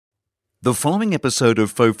The following episode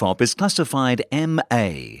of FOFOP is classified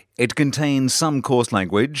MA. It contains some coarse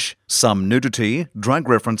language, some nudity, drug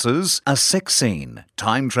references, a sex scene,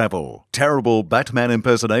 time travel, terrible Batman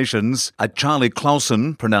impersonations, a Charlie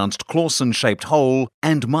Clausen, pronounced Clausen-shaped hole,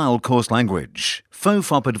 and mild coarse language.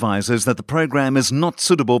 FOFOP advises that the program is not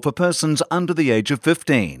suitable for persons under the age of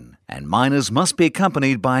 15, and minors must be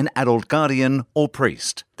accompanied by an adult guardian or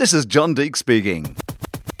priest. This is John Deek speaking.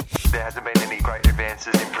 There hasn't been any great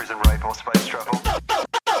advances in prison rape or space travel.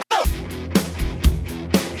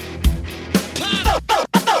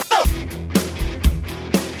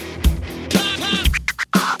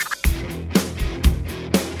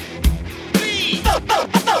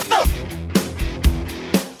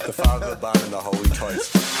 The Father, the Son, and the Holy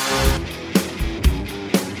Toast.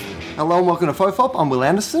 Hello and welcome to FOFOP. I'm Will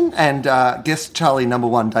Anderson, and guest Charlie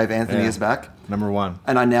Numero Uno, Dave Anthony, is back. Number one.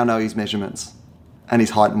 And I now know his measurements and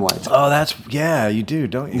his height and weight. Oh, yeah, you do,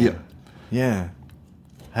 don't you? Yeah. Yeah.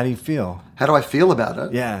 How do you feel? How do I feel about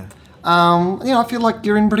it? Yeah. I feel like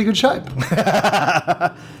you're in pretty good shape.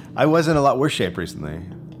 I was in a lot worse shape recently.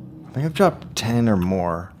 I think I've dropped 10 or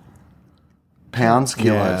more. Pounds,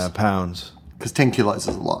 kilos? Yeah, pounds. Because 10 kilos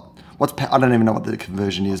is a lot. I don't even know what the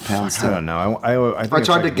conversion is, pounds to. I don't know. I think I it's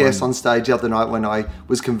tried like to guess on stage the other night when I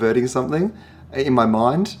was converting something in my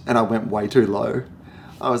mind, and I went way too low.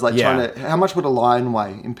 I was like how much would a lion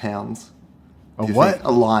weigh in pounds? A what? Think?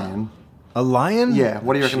 A lion. A lion? Yeah.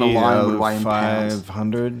 What do you reckon a lion would weigh in pounds?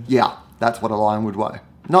 500? Yeah, that's what a lion would weigh.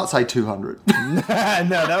 Not say 200. No,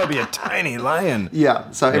 that would be a tiny lion.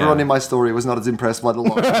 Yeah, so everyone in my story was not as impressed by the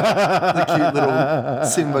lion. The cute little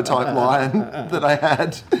Simba-type lion that I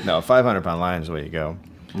had. No, a 500-pound lion is the way you go.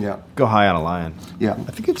 Yeah. Go high on a lion. Yeah.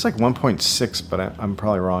 I think it's like 1.6, but I'm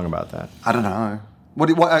probably wrong about that. I don't know. What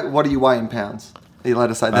do you weigh in pounds? Are you allowed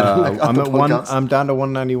to say that on the podcast? I'm down to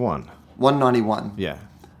 191. 191. Yeah.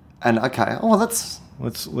 And okay. Oh, well, that's.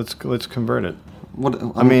 Let's convert it.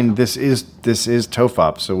 I mean, this is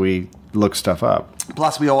TOFOP, so we look stuff up.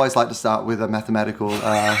 Plus, we always like to start with a mathematical.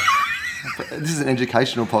 This is an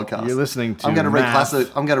educational podcast. You're listening to I'm going to math.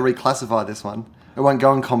 I'm going to reclassify this one. It won't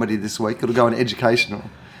go in comedy this week. It'll go in educational,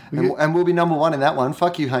 and we'll be number one in that one.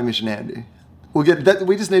 Fuck you, Hamish and Andy. We'll get that.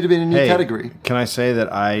 We just need to be in a new category. Can I say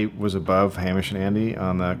that I was above Hamish and Andy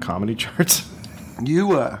on the comedy charts? You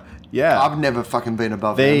were. Yeah. I've never fucking been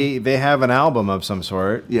above them. They have an album of some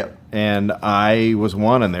sort. Yep. And I was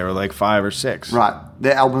one, and they were like 5 or 6. Right.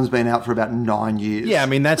 Their album's been out for about 9 years. Yeah, I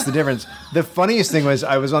mean, that's the difference. The funniest thing was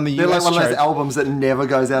I was on the They're US like one charts. of those albums that never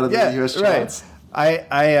goes out of the US charts.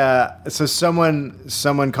 Right. So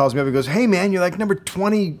someone calls me up and goes, "Hey man, you're like number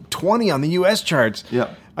 20 on the US charts."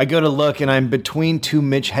 Yeah. I go to look and I'm between 2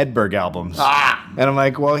 Mitch Hedberg albums. And I'm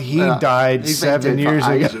like, well, he died He's been 7 dead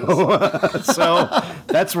for years ago. So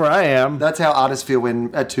that's where I am. That's how artists feel when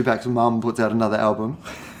Tupac's mum puts out another album.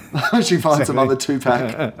 She finds some other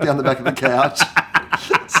Tupac down the back of the couch.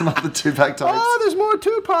 Some other Tupac types. Oh, there's more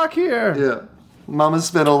Tupac here. Yeah. Mum has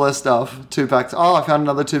spent all her stuff. Tupac's. Oh, I found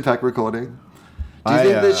another Tupac recording. Do you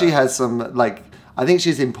think that she has some, like, I think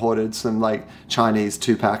she's imported some, like, Chinese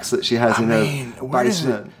Tupacs that she has in her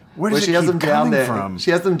basement. Where does she it has keep them down coming there. from?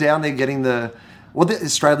 She has them down there getting the... Well,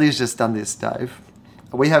 Australia's just done this, Dave.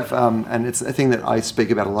 We have, and it's a thing that I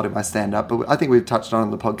speak about a lot in my stand-up, but I think we've touched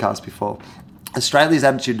on the podcast before. Australia's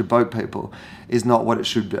attitude to boat people is not what it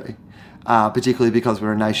should be, particularly because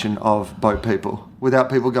we're a nation of boat people.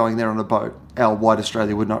 Without people going there on a boat, our white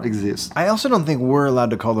Australia would not exist. I also don't think we're allowed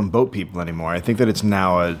to call them boat people anymore. I think that it's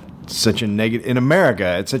now such a negative... In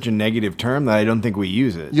America, it's such a negative term that I don't think we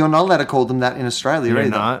use it. You're not allowed to call them that in Australia either.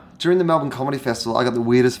 You're not? During the Melbourne Comedy Festival, I got the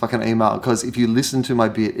weirdest fucking email because if you listen to my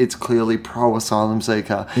bit, it's clearly pro-asylum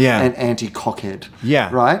seeker and anti-cockhead.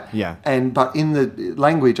 Yeah. Right? Yeah. But in the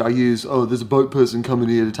language I use, there's a boat person coming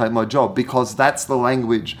here to take my job, because that's the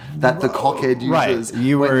language that the cockhead uses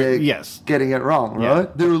when they're getting it wrong, right?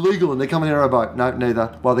 Yeah. They're illegal and they're coming here on a boat. No,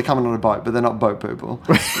 neither. Well, they're coming on a boat, but they're not boat people.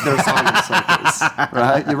 They're asylum seekers,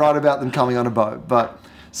 right? You're right about them coming on a boat. But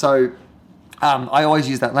so I always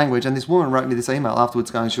use that language, and this woman wrote me this email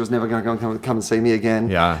afterwards going she was never going to come and see me again.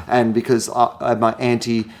 Yeah. And because my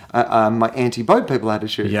anti-boat people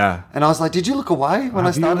attitude. Yeah. And I was like, did you look away when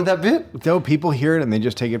I started that bit? No, people hear it and they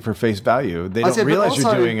just take it for face value. They don't realize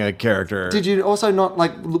you're doing a character. Did you also not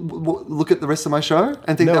like look at the rest of my show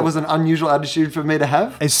and think that was an unusual attitude for me to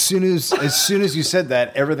have? As soon as you said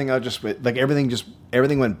that, everything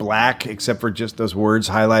went black except for just those words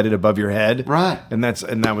highlighted above your head. Right. And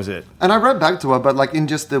that was it. And I wrote back to her, but like in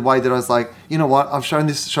just the way that I was like, you know what? I've shown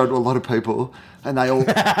this show to a lot of people, and they all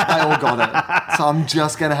got it. So I'm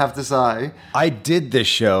just gonna have to say, I did this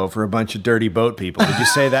show for a bunch of dirty boat people. Did you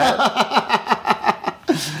say that?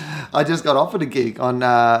 I just got offered a gig on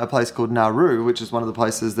a place called Nauru, which is one of the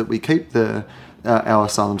places that we keep our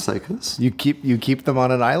asylum seekers. You keep them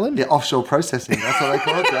on an island? Yeah, offshore processing. That's what they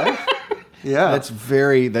call it, Dave. Yeah. That's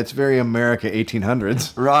very America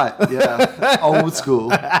 1800s. Right, yeah. Old school.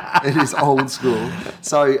 It is old school.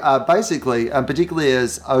 So basically, particularly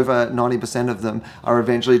as over 90% of them are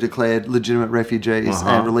eventually declared legitimate refugees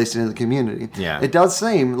and released into the community, it does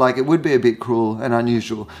seem like it would be a bit cruel and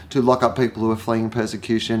unusual to lock up people who are fleeing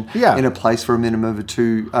persecution in a place for a minimum of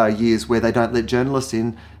 2 years where they don't let journalists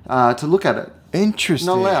in to look at it. Interesting.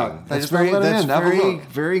 Not allowed. They just don't let them in. Have a look.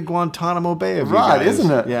 Very Guantanamo Bay of right, you guys. Isn't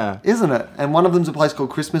it? Yeah. Isn't it? And one of them's a place called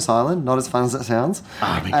Christmas Island. Not as fun as it sounds.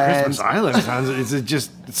 Christmas Island sounds... Is it just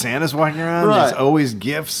Santa's walking around? Right. There's always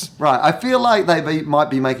gifts. Right. I feel like they might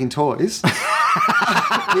be making toys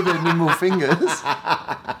with their nimble fingers.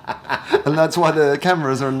 And that's why the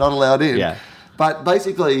cameras are not allowed in. Yeah. But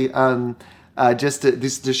basically, just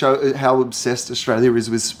to show how obsessed Australia is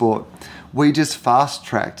with sport, we just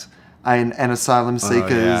fast-tracked an asylum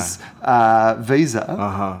seeker's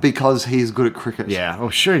visa because he's good at cricket. Yeah, oh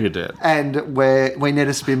sure you did. And we need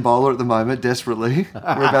a spin bowler at the moment, desperately. We're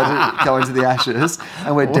about to go into the Ashes,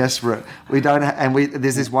 and we're desperate.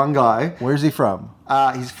 There's this one guy. Where's he from?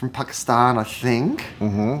 He's from Pakistan, I think.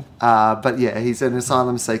 But yeah, he's an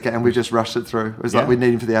asylum seeker, and we just rushed it through. It was like we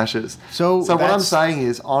need him for the Ashes. So what I'm saying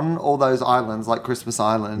is, on all those islands like Christmas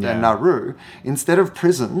Island and Nauru, instead of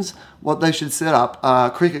prisons, what they should set up are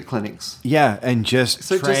cricket clinics. Yeah, and just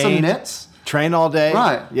train. Just some nets. Train all day.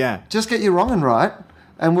 Right. Yeah. Just get you wrong and right,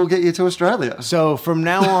 and we'll get you to Australia. So from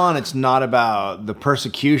now on, it's not about the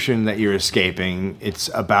persecution that you're escaping. It's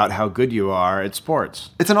about how good you are at sports.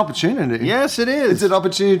 It's an opportunity. Yes, it is. It's an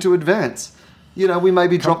opportunity to advance. You know, we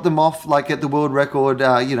maybe drop them off like at the world record,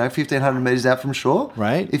 1,500 metres out from shore.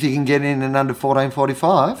 Right. If you can get in under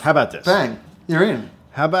 14:45. How about this? Bang, you're in.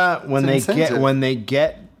 How about when they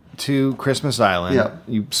get to Christmas Island,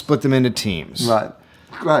 you split them into teams. Right.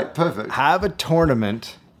 Great, perfect. Have a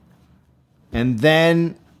tournament, and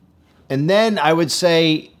then I would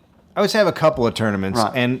say have a couple of tournaments,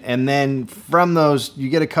 right. and then from those you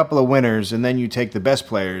get a couple of winners, and then you take the best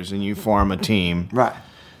players and you form a team, right.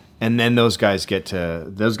 And then those guys get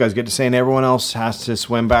to say, and everyone else has to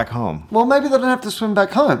swim back home. Well, maybe they don't have to swim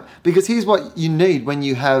back home, because here's what you need when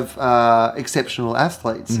you have exceptional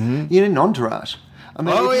athletes. You need an entourage. I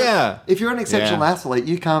mean, if you're an exceptional athlete,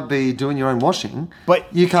 you can't be doing your own washing, but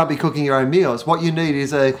you can't be cooking your own meals. What you need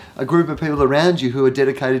is a group of people around you who are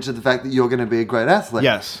dedicated to the fact that you're going to be a great athlete.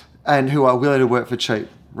 Yes. And who are willing to work for cheap,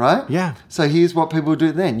 right? Yeah. So here's what people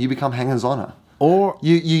do then. You become hangers-on. Or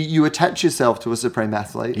you attach yourself to a supreme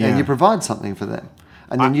athlete and you provide something for them.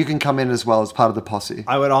 And then you can come in as well as part of the posse.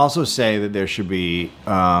 I would also say that there should be...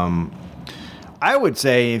 I would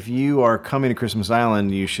say if you are coming to Christmas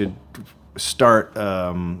Island, you should start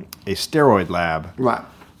a steroid lab. Right.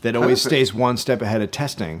 That always stays one step ahead of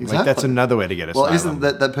testing. Exactly. Like that's another way to get asylum. Well, isn't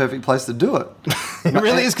that the perfect place to do it? It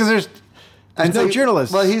really is, because there's no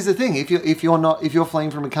journalists. Well, here's the thing: if you're fleeing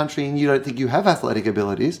from a country and you don't think you have athletic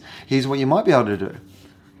abilities, here's what you might be able to do: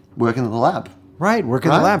 work in the lab. Right, work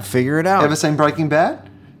in the lab, figure it out. Ever seen Breaking Bad?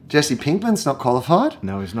 Jesse Pinkman's not qualified.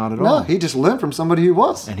 No, he's not at all. No, he just learned from somebody who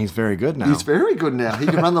was, and he's very good now. He's very good now. He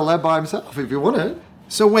can run the lab by himself if you want to.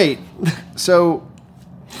 So wait,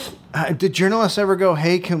 did journalists ever go,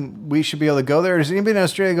 hey, we should be able to go there? Or does anybody in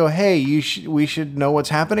Australia go, hey, we should know what's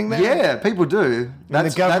happening there? Yeah, people do.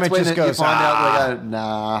 The government just goes, you find out, they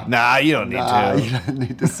go, nah, you don't need to. You don't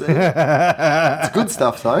need to see it. It's good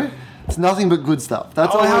stuff, though. It's nothing but good stuff.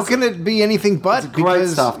 That's how can it be anything but? It's great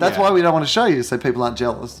stuff. That's why we don't want to show you, so people aren't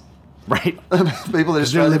jealous. Right. People in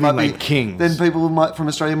Australia might be kings. Then people from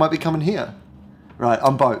Australia might be coming here. Right,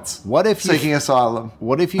 on boats. What if seeking asylum?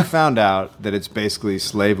 What if you found out that it's basically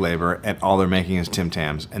slave labor and all they're making is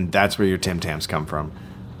Tim-Tams, and that's where your Tim-Tams come from?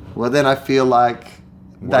 Well, then I feel like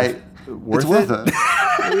worth it's worth it.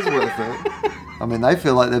 It is worth it. I mean, they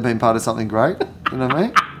feel like they've been part of something great. You know what I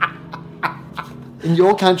mean? In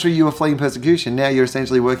your country, you were fleeing persecution. Now you're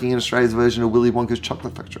essentially working in Australia's version of Willy Wonka's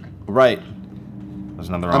chocolate factory. Right. There's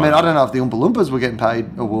another. I mean, I don't know if the Oompa Loompas were getting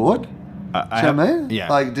paid award. I mean? Yeah.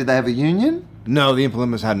 Like, did they have a union? No, the Oompa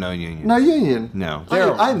Loompas had no union. No union? No.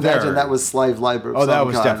 I imagine that was slave labor of some that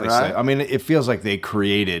was kind, definitely right? slave. I mean, it feels like they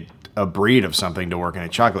created a breed of something to work in a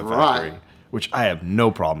chocolate factory, which I have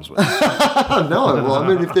no problems with. No, well, I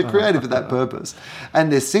mean, if they're created for that purpose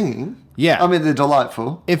and they're singing, I mean, they're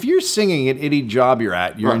delightful. If you're singing at any job you're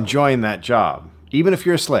at, you're enjoying that job, even if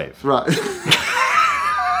you're a slave. Right.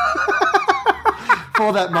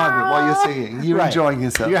 For that moment while you're singing, you're enjoying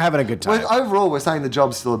yourself. You're having a good time. Well, overall, we're saying the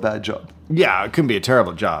job's still a bad job. Yeah, it can be a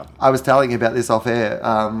terrible job. I was telling you about this off air.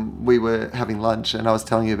 We were having lunch, and I was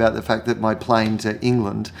telling you about the fact that my plane to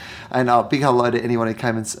England, and big hello to anyone who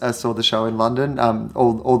came and saw the show in London.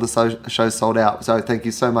 All the shows sold out, so thank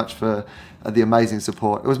you so much for the amazing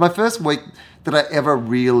support. It was my first week that I ever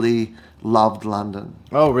really loved London.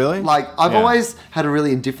 Oh, really? Like, I've always had a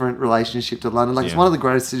really indifferent relationship to London. Like, it's one of the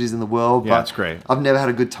greatest cities in the world. Yeah, but it's great. I've never had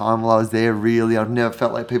a good time while I was there, really. I've never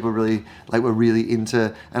felt like people really, like, were really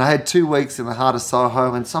into... And I had 2 weeks in the heart of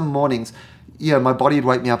Soho, and some mornings, you know, my body would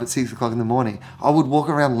wake me up at 6 o'clock in the morning. I would walk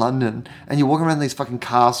around London, and you walk around these fucking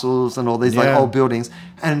castles and all these, like, old buildings,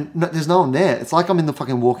 and there's no one there. It's like I'm in the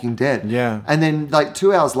fucking Walking Dead. Yeah. And then, like,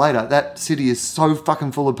 2 hours later, that city is so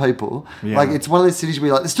fucking full of people. Yeah. Like, it's one of those cities where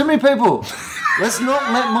you're like, there's too many people. Let's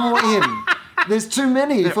not let more in. There's too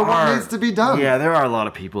many for what needs to be done. Yeah, there are a lot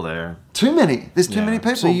of people there. Too many. There's too many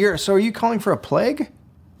people. So are you calling for a plague?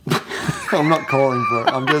 I'm not calling for it.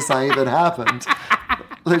 I'm just saying if it happened.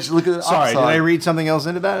 Let's look at the Sorry, upside. did I read something else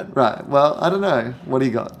into that? Right. Well, I don't know. What do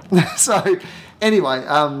you got? So, anyway,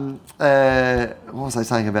 what was I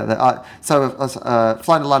saying about that? I was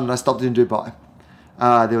flying to London. I stopped in Dubai.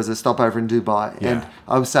 There was a stopover in Dubai, and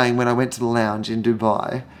I was saying when I went to the lounge in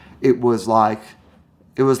Dubai, it was like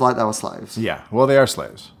they were slaves. Yeah. Well, they are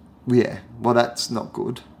slaves. Yeah. Well, that's not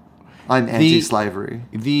good. I'm anti-slavery.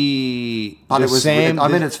 But it was. I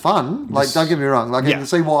mean, it's fun. Like, don't get me wrong. Like, I can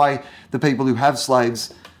see why the people who have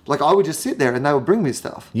slaves, like, I would just sit there and they would bring me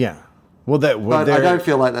stuff. Yeah. But I don't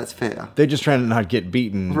feel like that's fair. They're just trying to not get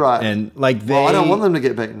beaten, right? And like well, I don't want them to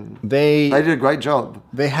get beaten. They did a great job.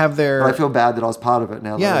 They have their. But I feel bad that I was part of it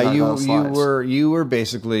now. Yeah, you were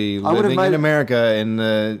basically living in America in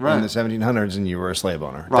the 1700s, and you were a slave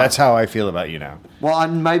owner. Right. That's how I feel about you now. Well,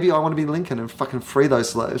 maybe I want to be Lincoln and fucking free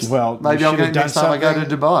those slaves. Well, maybe I'm going next time I go to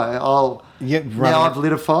Dubai. Now I've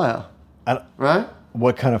lit a fire. Right.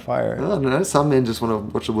 What kind of fire? I don't know. Some men just want to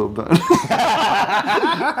watch the world burn.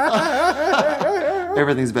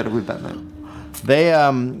 Everything's better with Batman.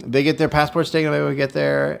 They get their passports taken away when we get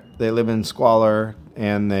there. They live in squalor,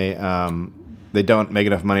 and they don't make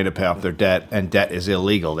enough money to pay off their debt, and debt is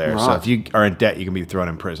illegal there. Right. So if you are in debt, you can be thrown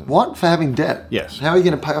in prison. What? For having debt? Yes. How are you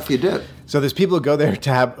going to pay off your debt? So there's people who go there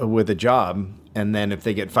with a job, and then if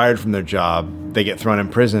they get fired from their job, they get thrown in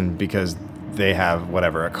prison because they have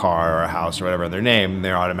whatever, a car or a house or whatever in their name, and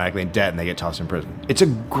they're automatically in debt and they get tossed in prison. It's a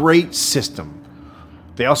great system.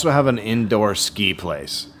 They also have an indoor ski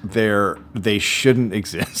place. They shouldn't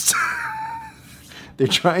exist. They're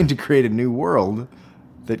trying to create a new world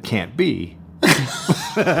that can't be.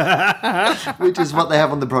 Which is what they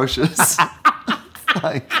have on the brochures.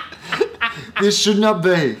 Like, this should not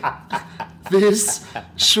be. This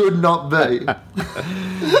should not be.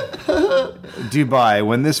 Dubai,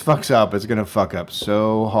 when this fucks up, it's going to fuck up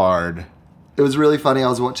so hard. It was really funny.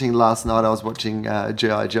 Last night I was watching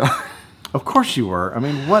G.I. Joe. Of course you were. I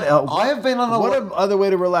mean, what else? I have been on What other way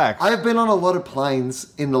to relax? I have been on a lot of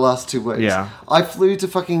planes in the last 2 weeks. Yeah. I flew to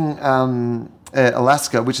fucking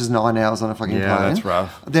Alaska, which is 9 hours on a fucking plane. Yeah, that's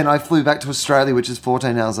rough. Then I flew back to Australia, which is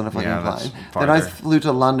 14 hours on a fucking plane. Then I flew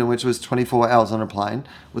to London, which was 24 hours on a plane,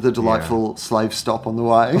 with a delightful slave stop on the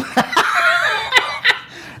way.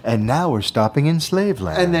 And now we're stopping in Slave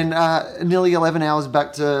Land. And then nearly 11 hours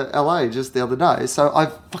back to LA just the other day. So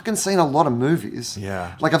I've fucking seen a lot of movies.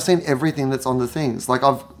 Yeah. Like, I've seen everything that's on the things. Like,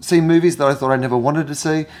 I've seen movies that I thought I never wanted to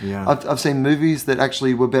see. Yeah. I've seen movies that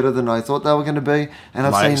actually were better than I thought they were going to be. And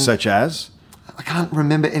I've seen... Such as? I can't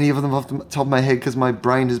remember any of them off the top of my head because my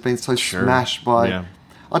brain has been so smashed by... Yeah.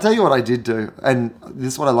 I'll tell you what I did do. And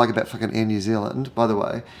this is what I like about fucking Air New Zealand, by the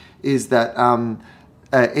way, is that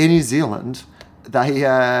Air New Zealand... They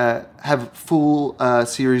have full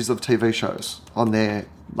series of TV shows on their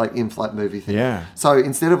like in-flight movie thing. Yeah. So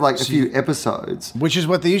instead of like a few episodes, which is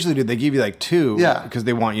what they usually do, they give you like 2. Yeah. Because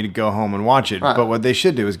they want you to go home and watch it. Right. But what they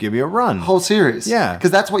should do is give you a run. Whole series. Yeah. Because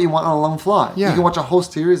that's what you want on a long flight. Yeah. You can watch a whole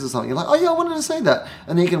series or something. You're like, oh yeah, I wanted to see that,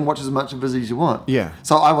 and then you can watch as much of it as you want. Yeah.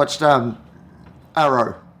 So I watched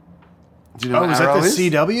Arrow. Do you know what Arrow is is?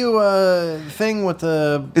 that the CW thing with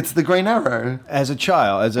the... It's the Green Arrow. As a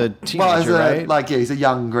child, as a teenager, right? Like, yeah, he's a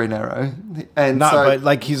young Green Arrow. And but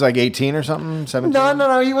like he's like 18 or something, 17?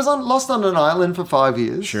 No, he was lost on an island for 5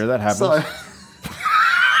 years. Sure, that happens. So...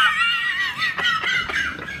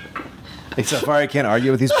 Except for I can't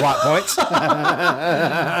argue with these plot points.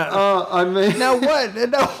 I mean... Now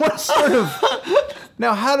what sort of...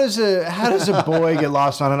 Now, how does a boy get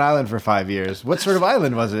lost on an island for 5 years? What sort of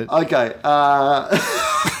island was it? Okay,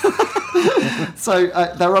 so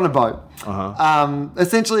they were on a boat,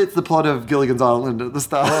 Essentially, it's the plot of Gilligan's Island at the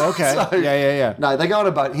start. Oh, okay. Yeah. No, they go on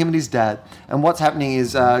a boat, him and his dad. And what's happening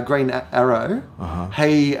is Green Arrow,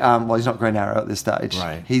 he's not Green Arrow at this stage.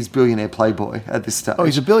 Right. He's billionaire playboy at this stage. Oh,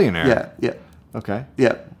 he's a billionaire. Yeah. Okay.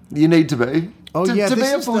 Yeah. You need to be. Oh, to be this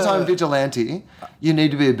a is full-time vigilante, you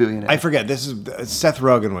need to be a billionaire. I forget. This is Seth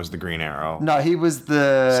Rogen was the Green Arrow. No, he was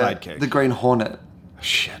the Sidekick. The Green Hornet.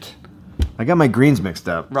 Shit. I got my greens mixed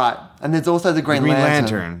up. Right. And there's also the Green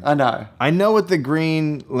Lantern. I know. I know what the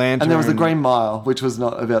Green Lantern... And there was the Green Mile, which was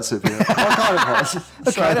not about superheroes.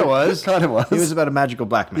 Well, kind of was. Kind of was. Kind of was. He was about a magical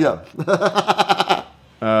black man.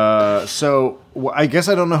 Yeah. So I guess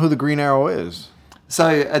I don't know who the Green Arrow is.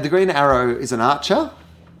 So the Green Arrow is an archer.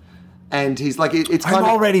 And he's like, it's kind I'm of...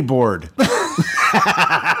 already bored.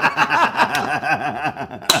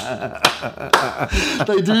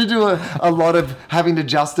 They do a lot of having to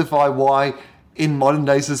justify why in modern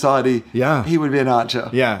day society he would be an archer.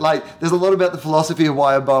 Yeah. Like, there's a lot about the philosophy of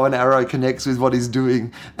why a bow and arrow connects with what he's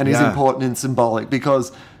doing and is important and symbolic,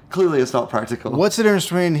 because clearly it's not practical. What's the difference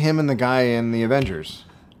between him and the guy in the Avengers?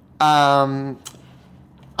 Nothing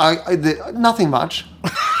much.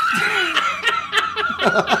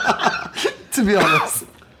 To be honest.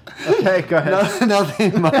 Okay, go ahead.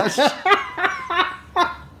 Nothing much.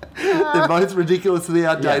 They're both ridiculously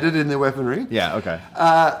outdated in their weaponry. Yeah, okay.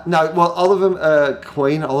 No, well, Oliver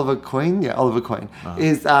Queen,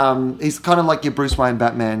 is he's kind of like your Bruce Wayne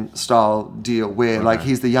Batman style deal, where like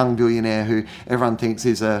he's the young billionaire who everyone thinks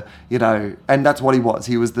is and that's what he was.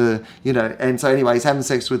 He was and so anyway, he's having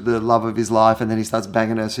sex with the love of his life, and then he starts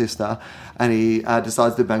banging her sister, and he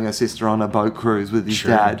decides to bang her sister on a boat cruise with his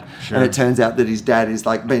dad, and it turns out that his dad is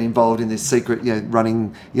like been involved in this secret,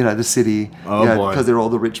 running, the city, because they're all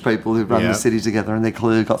the rich people who run the city together, and they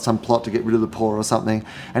clearly got some plot to get rid of the poor or something.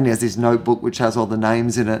 And he has this notebook which has all the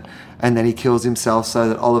names in it, and then he kills himself so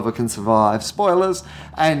that Oliver can survive. Spoilers.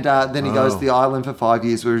 And then he goes to the island for 5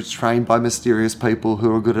 years, where he's trained by mysterious people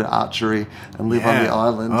who are good at archery and live on the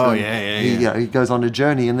island. Oh, and he goes on a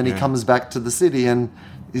journey, and then he comes back to the city, and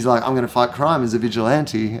he's like, I'm going to fight crime as a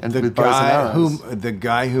vigilante, and with bows and arrows. The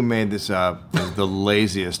guy who made this up is the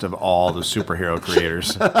laziest of all the superhero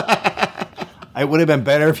creators. It would have been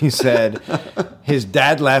better if you said his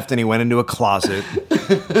dad left and he went into a closet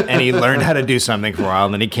and he learned how to do something for a while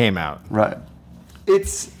and then he came out. Right.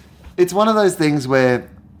 It's one of those things where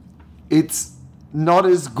it's not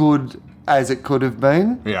as good as it could have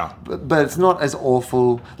been. Yeah. But it's not as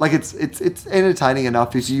awful. Like, it's entertaining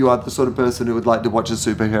enough if you are the sort of person who would like to watch a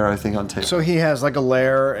superhero thing on TV. So he has like a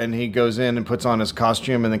lair and he goes in and puts on his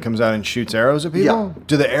costume and then comes out and shoots arrows at people? Yeah.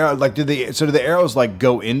 Do the arrows like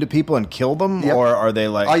go into people and kill them? Yep. Or are they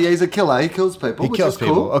like... Oh, yeah, he's a killer. He kills people, which is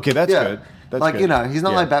people. cool. Okay, that's good. That's like, good. he's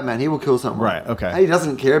not like Batman. He will kill someone. Right, okay. And he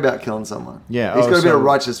doesn't care about killing someone. Yeah. He's got a bit of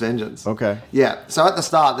righteous vengeance. Okay. Yeah. So at the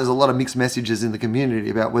start, there's a lot of mixed messages in the community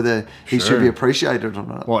about whether he should be appreciated or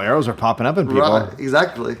not. Well, arrows are popping up in people. Right,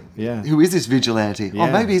 exactly. Yeah. Who is this vigilante? Yeah.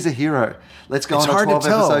 Oh, maybe he's a hero. Let's go on a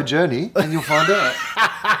 12-episode journey, and you'll find out.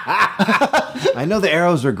 I know the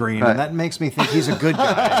arrows are green, and that makes me think he's a good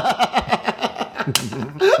guy.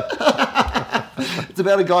 It's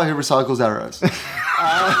about a guy who recycles arrows.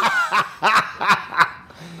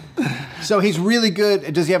 So he's really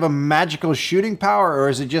good. Does he have a magical shooting power, or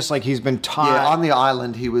is it just like he's been taught? Yeah, on the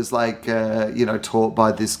island, he was like, taught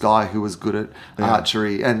by this guy who was good at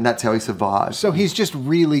archery, and that's how he survived. So he's just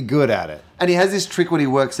really good at it. And he has this trick when he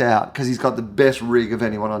works out, because he's got the best rig of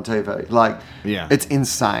anyone on TV. Like, it's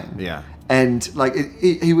insane. Yeah. And like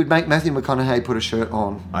he would make Matthew McConaughey put a shirt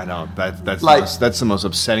on. I know that's the most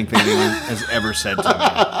upsetting thing anyone has ever said to me.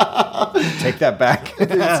 Take that back. It's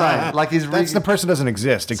insane. Like that's the person doesn't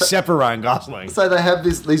exist except for Ryan Gosling. So they have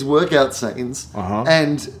these workout scenes,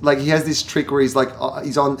 and like he has this trick where he's like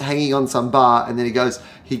he's hanging on some bar, and then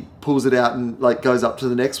he pulls it out and like goes up to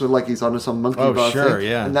the next one, like he's on some monkey bar thing.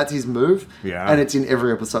 Yeah. And that's his move. Yeah. And it's in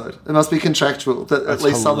every episode. It must be contractual that at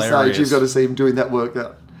least some stage you've got to see him doing that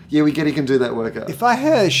workout. Yeah, we get he can do that workout. If I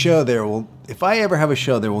had a show, if I ever have a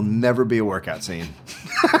show, there will never be a workout scene.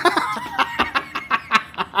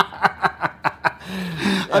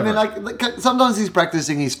 I mean, like sometimes he's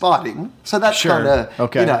practicing his fighting, so that's kind of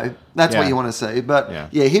that's what you want to see. But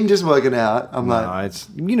him just working out, it's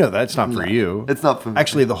that's not for you. It's not for me.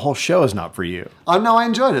 Actually, the whole show is not for you. Oh no, I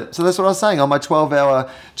enjoyed it. So that's what I was saying. On my 12-hour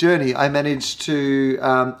journey, I managed to.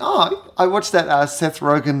 I watched that Seth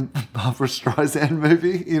Rogen Barbara Streisand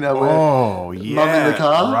movie. Mum in the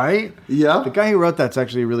car, right? Yeah, the guy who wrote that's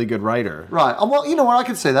actually a really good writer. Right. Well, you know what? I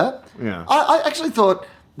could see that. Yeah. I actually thought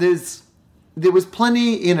there's there was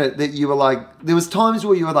plenty in it that you were like, there was times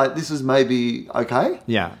where you were like, this is maybe okay.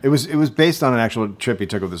 Yeah, it was based on an actual trip he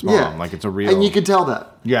took with his mom. Yeah. Like it's a real, and you could tell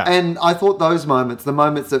that. Yeah. And I thought those moments, the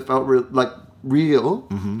moments that felt real,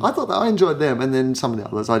 I thought that I enjoyed them, and then some of the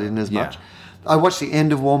others I didn't as much. I watched the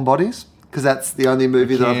end of Warm Bodies because that's the only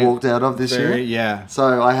movie that I've walked out of this year. Yeah.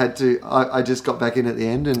 So I had to. I just got back in at the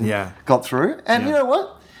end and got through. And you know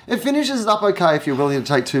what? It finishes up okay if you're willing to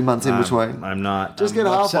take 2 months in between. I'm not. Just get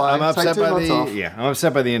halfway. I'm upset take 2 months off. Yeah, I'm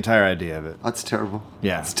upset by the entire idea of it. That's terrible.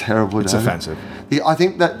 Yeah. It's terrible. It's offensive. I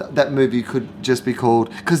think that movie could just be called,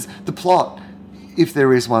 because the plot, if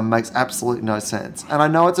there is one, makes absolutely no sense. And I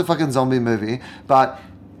know it's a fucking zombie movie, but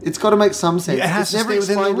it's got to make some sense. It has to stay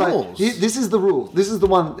within the rules. This is the rule. This is the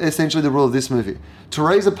one, essentially the rule of this movie.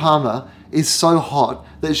 Teresa Palmer is so hot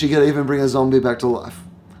that she could even bring a zombie back to life.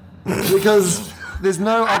 Because there's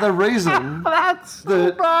no other reason. That's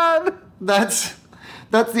bad. That's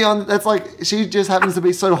like, she just happens to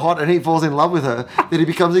be so hot and he falls in love with her that he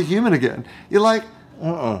becomes a human again. You're like,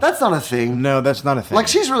 that's not a thing. No, that's not a thing. Like,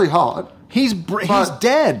 she's really hot. He's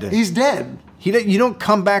dead. He's dead. You don't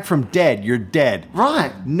come back from dead. You're dead.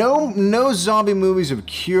 Right. No zombie movies of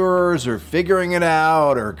cures or figuring it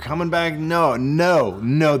out or coming back.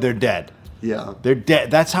 No, they're dead. Yeah. They're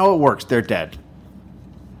dead. That's how it works. They're dead.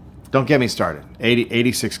 Don't get me started.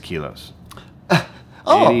 86 kilos.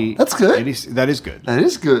 That's good. That is good. That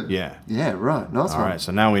is good. Yeah. Yeah, right. Nice one. All right,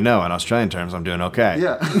 so now we know in Australian terms I'm doing okay.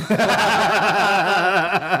 Yeah.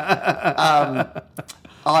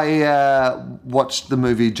 I watched the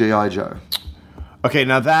movie G.I. Joe. Okay,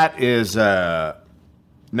 now that is... now,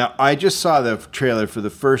 I just saw the trailer for the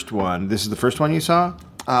first one. This is the first one you saw?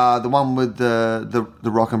 The one with the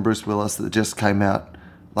Rock and Bruce Willis that just came out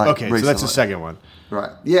recently. So that's the second one.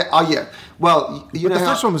 Right. Yeah. Oh, yeah. Well, you know the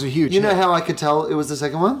first one was a huge You know hit. how I could tell it was the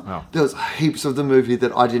second one? Oh. There was heaps of the movie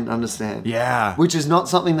that I didn't understand. Yeah. Which is not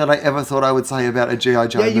something that I ever thought I would say about a G.I.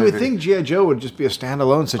 Joe movie. Yeah, you would think G.I. Joe would just be a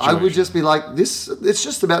standalone situation. I would just be like, it's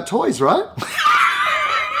just about toys, right?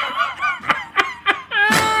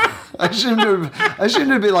 I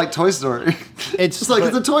shouldn't be like Toy Story. It's just like,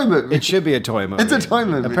 it's a toy movie. It should be a toy movie. It's a toy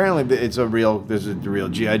movie. Apparently, there's a real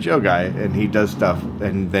G.I. Joe guy, and he does stuff,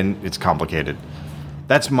 and then it's complicated.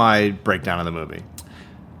 That's my breakdown of the movie.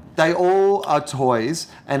 They all are toys,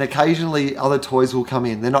 and occasionally other toys will come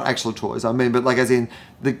in. They're not actual toys, I mean, but like as in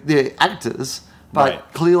they're actors, but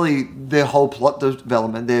Right. clearly their whole plot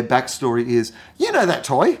development, their backstory is, you know that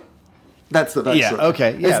toy? That's the backstory. Yeah,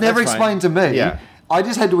 okay. Yeah, it's never that's fine. explained to me. Yeah. I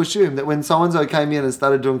just had to assume that when so-and-so came in and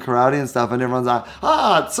started doing karate and stuff, and everyone's like,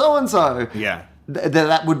 it's so-and-so. Yeah.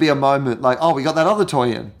 That would be a moment like, we got that other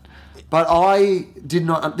toy in. But I did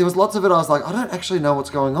not... There was lots of it I was like, I don't actually know what's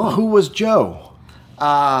going on. Who was Joe?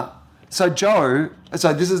 So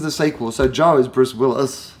this is the sequel. So Joe is Bruce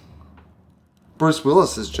Willis. Bruce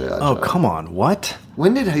Willis is G.I. Joe. Oh, come on. What?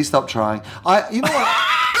 When did he stop trying? You know what?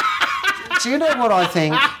 Do you know what I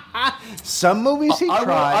think? Some movies he tries.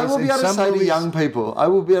 I will be able to say to young people, I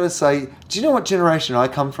will be able to say, do you know what generation I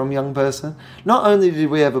come from, young person? Not only did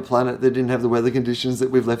we have a planet that didn't have the weather conditions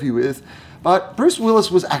that we've left you with, but Bruce Willis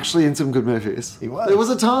was actually in some good movies. He was. There was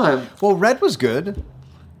a time. Well, Red was good.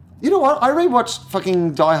 You know what? I rewatched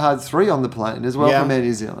fucking Die Hard 3 on the plane as well from Air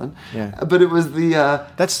New Zealand. Yeah. But it was the...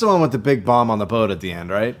 That's the one with the big bomb on the boat at the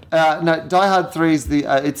end, right? no, Die Hard 3 is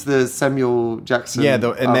it's the Samuel Jackson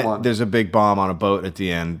one. There's a big bomb on a boat at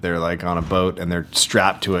the end. They're like on a boat and they're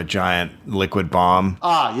strapped to a giant liquid bomb.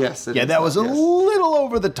 Yes. That was a little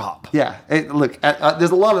over the top. Yeah.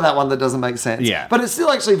 There's a lot of that one that doesn't make sense. Yeah. But it's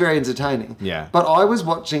still actually very entertaining. Yeah. But I was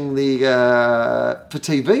watching the for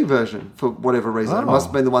TV version for whatever reason. It must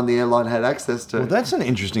have been the one the airline had access to. Well, that's an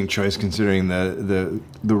interesting choice considering the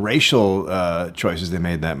racial choices they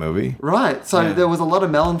made in that movie. Right. So there was a lot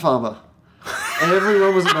of melon farmer.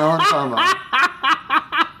 Everyone was a melon farmer.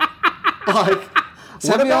 Like,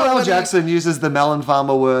 Samuel L. Jackson uses the melon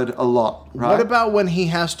farmer word a lot, right? What about when he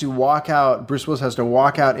has to walk out, Bruce Willis has to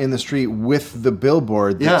walk out in the street with the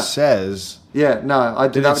billboard that says... Yeah, no, I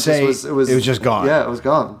did. Did it say it was just gone? Yeah, it was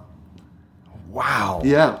gone. Wow.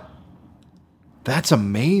 Yeah. That's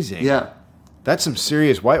amazing. Yeah. That's some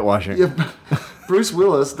serious whitewashing. Yeah. Bruce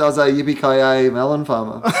Willis does a yippee-ki-yay melon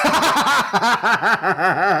farmer. And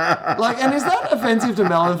is that offensive to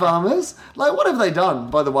melon farmers? Like, what have they done,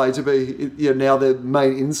 by the way, to be now their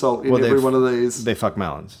main insult in every one of these? They fuck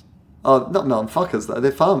melons. Oh, not melon fuckers, though.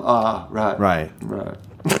 They're farm... right. Right.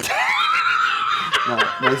 No,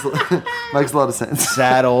 makes a lot of sense.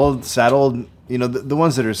 Sad old, the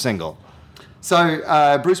ones that are single.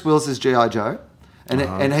 So, Bruce Willis is G.I. Joe.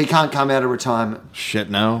 and he can't come out of retirement. Shit,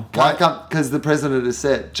 no. Can't come because the president has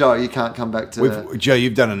said, Joe, you can't come back to. Joe,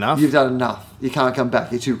 you've done enough. You've done enough. You can't come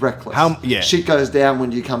back. You're too reckless. Yeah. Shit goes down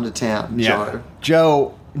when you come to town,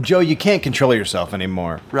 Joe, you can't control yourself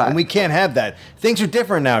anymore. Right. And we can't have that. Things are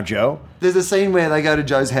different now, Joe. There's a scene where they go to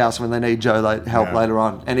Joe's house when they need Joe help later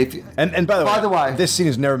on, and by the way, this scene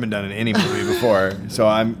has never been done in any movie before, so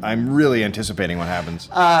I'm really anticipating what happens.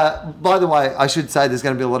 By the way, I should say there's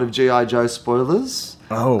going to be a lot of G.I. Joe spoilers.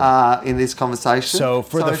 In this conversation. So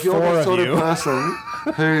if you're the sort of person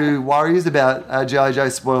who worries about G.I. Joe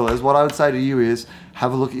spoilers, what I would say to you is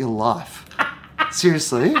have a look at your life.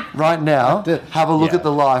 Seriously, right now, have a look at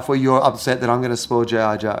the life where you're upset that I'm going to spoil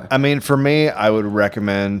G.I. Joe. I mean, for me, I would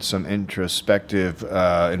recommend some introspective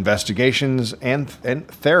investigations and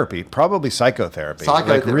therapy, probably psychotherapy.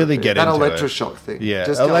 Like really get into that electroshock thing. Yeah,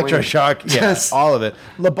 just electroshock. Yes, all of it.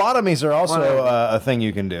 Lobotomies are also a thing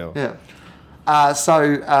you can do. Yeah.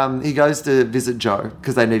 So he goes to visit Joe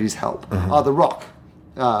because they need his help. The Rock.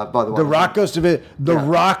 By the way, The Rock goes to visit. The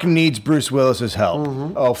Rock needs Bruce Willis's help.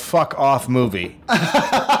 Oh, fuck off, movie. How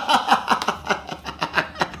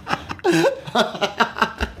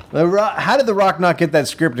did The Rock not get that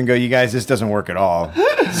script and go, you guys, this doesn't work at all?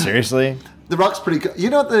 Seriously? The Rock's pretty good. You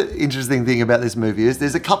know what the interesting thing about this movie is?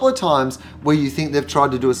 There's a couple of times where you think they've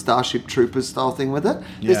tried to do a Starship Troopers style thing with it.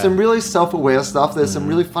 There's some really self-aware stuff. There's some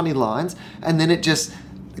really funny lines. And then it just...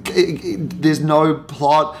 there's no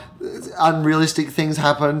plot. Unrealistic things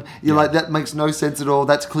happen. You're like, that makes no sense at all.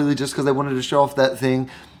 That's clearly just because they wanted to show off that thing.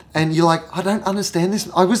 And you're like, I don't understand this.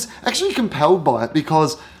 I was actually compelled by it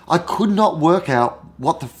because I could not work out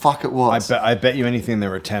what the fuck it was. I bet you anything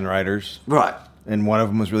there were 10 writers. Right. And one of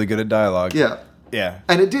them was really good at dialogue. Yeah. Yeah.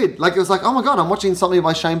 And it did. Like, it was like, oh my God, I'm watching something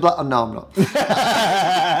by Shane Black. Oh, no, I'm not.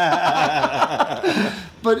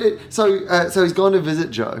 But so he's gone to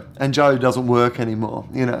visit Joe, and Joe doesn't work anymore.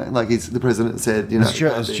 You know, like the president said. You know,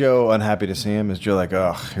 is Joe unhappy to see him? Is Joe like,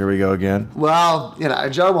 oh, here we go again? Well, you know,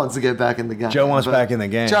 Joe wants to get back in the game. Joe wants back in the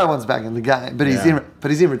game. Joe wants back in the game, but he's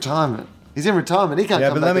in retirement. He's in retirement. He can't. Yeah,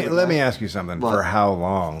 come but back let me ask you something. What? For how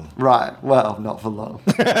long? Right. Well, not for long.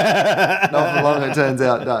 Not for long. It turns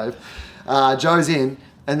out, Dave. Joe's in,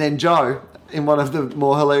 and then Joe, in one of the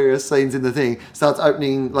more hilarious scenes in the thing, starts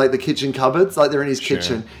opening like the kitchen cupboards, like they're in his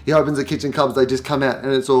kitchen. He opens the kitchen cupboards, they just come out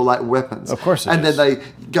and it's all like weapons. Of course it and is. then they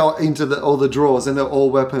go into all the drawers and they're all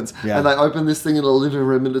weapons. Yeah. And they open this thing in the living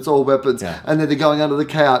room and it's all weapons. Yeah. And then they're going under the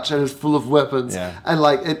couch and it's full of weapons. Yeah. And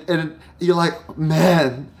like you're like,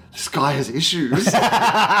 man, this guy has issues.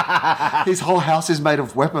 His whole house is made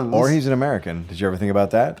of weapons. Or he's an American. Did you ever think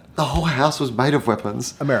about that? The whole house was made of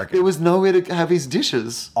weapons. American. There was nowhere to have his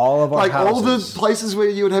dishes. All of our all the houses. places where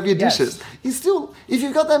you would have your dishes. He's still, if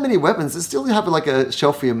you've got that many weapons, you still have like a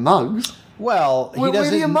shelf for your mugs. Well, Where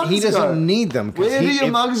do your mugs he doesn't go? need them. Where do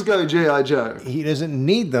your mugs go, G.I. Joe? He doesn't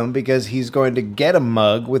need them because he's going to get a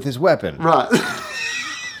mug with his weapon. Right.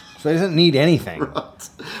 So he doesn't need anything. Right.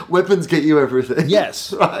 Weapons get you everything.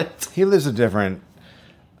 Yes. Right. He lives a different...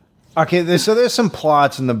 Okay, there's some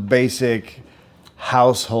plots in the basic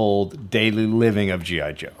household daily living of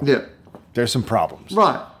G.I. Joe. Yeah. There's some problems.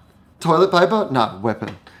 Right. Toilet paper? No,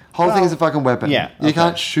 weapon. Whole thing is a fucking weapon. Yeah. You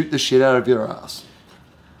can't shoot the shit out of your ass.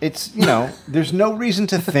 It's, there's no reason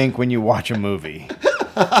to think when you watch a movie.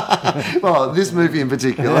 Well, this movie in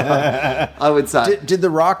particular, I would say. Did The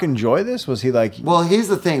Rock enjoy this? Was he like... Well, here's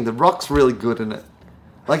the thing. The Rock's really good in it.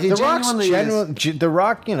 Like, he The Rock's genuinely is. The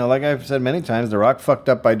Rock, like I've said many times, The Rock fucked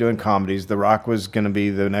up by doing comedies. The Rock was going to be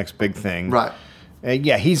the next big thing. Right.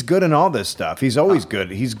 Yeah, he's good in all this stuff. He's always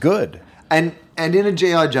good. He's good. And in a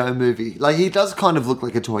G.I. Joe movie, like, he does kind of look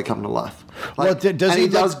like a toy come to life. Like, well, does and he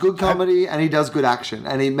does good comedy and he does good action.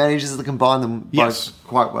 And he manages to combine them both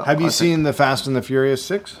quite well. Have you I seen think. The Fast and the Furious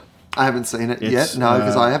 6? I haven't seen it yet. No,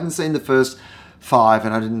 because I haven't seen the first 5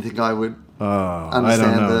 and I didn't think I would understand I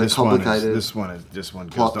don't know. the complicated This one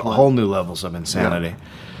goes plot to point. whole new levels of insanity. Yeah.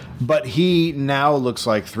 But he now looks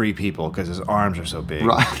like 3 people because his arms are so big.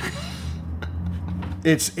 Right.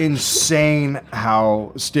 It's insane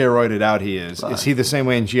how steroided out he is. Right. Is he the same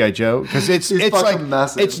way in G.I. Joe? Because it's fucking like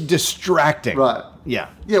massive. It's distracting. Right. Yeah.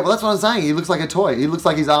 Yeah, well, that's what I'm saying. He looks like a toy. He looks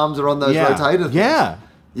like his arms are on those rotator things. Yeah.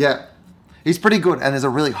 Yeah. He's pretty good. And there's a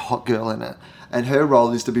really hot girl in it. And her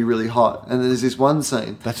role is to be really hot. And there's this one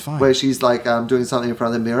scene That's fine. where she's like doing something in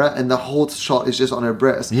front of the mirror and the whole shot is just on her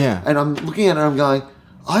breast. Yeah. And I'm looking at her and I'm going,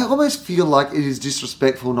 I almost feel like it is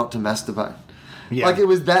disrespectful not to masturbate. Yeah. Like it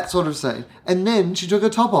was that sort of scene. And then she took her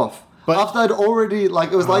top off. But- after they'd already,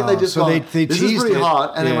 like, it was like they just so gone, they this is teased pretty it.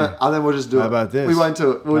 hot. And then Yeah. went, oh, then we'll just do it. How about this? We won't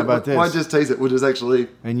do it. How about this? We won't just tease it. We'll just actually...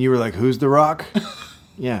 And you were like, who's The Rock?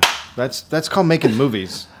 Yeah. That's called making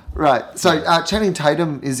movies. Right. So Channing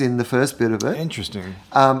Tatum is in the first bit of it. Interesting.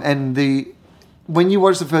 And when you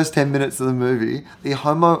watch the first 10 minutes of the movie, the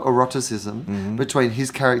homoeroticism between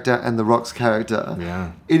his character and The Rock's character,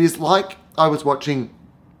 it is like I was watching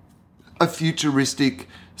a futuristic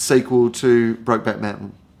sequel to Brokeback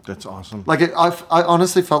Mountain. That's awesome. Like, I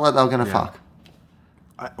honestly felt like they were going to fuck.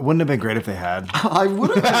 Wouldn't it have been great if they had? I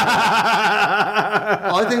would have.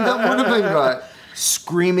 I think that would have been great.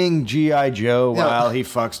 Screaming G.I. Joe while he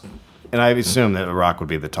fucks. And I assume that The Rock would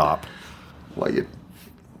be the top. Well, you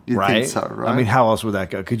right? think so, right? I mean, how else would that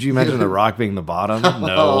go? Could you imagine The Rock being the bottom?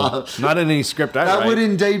 No. Not in any script I that write. would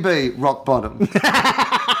indeed be rock bottom.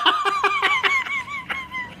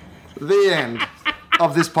 The end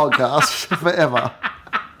of this podcast forever.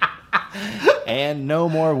 And no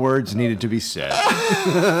more words needed to be said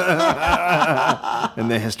in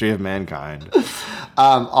the history of mankind.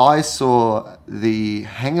 I saw The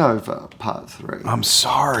Hangover Part 3. I'm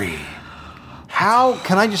sorry. How,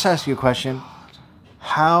 can I just ask you a question?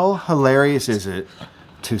 How hilarious is it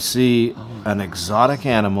to see an exotic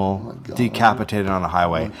animal decapitated on a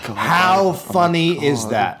highway? How funny is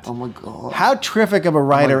that? Oh my God. How terrific of a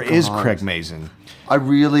writer is God. Craig Mazin? I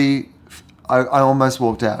almost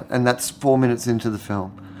walked out, and that's 4 minutes into the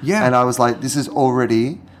film. Yeah. And I was like, this is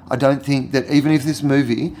already... I don't think that even if this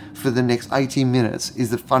movie, for the next 80 minutes, is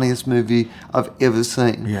the funniest movie I've ever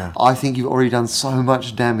seen, I think you've already done so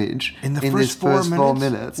much damage in this first 4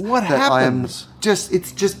 minutes. What happens?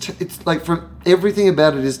 It's like, from everything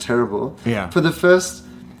about it is terrible. Yeah. For the first...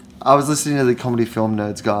 I was listening to the Comedy Film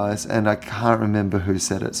Nerds guys, and I can't remember who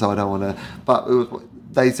said it, so I don't want to... But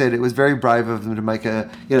they said it was very brave of them to make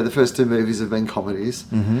the first two movies have been comedies.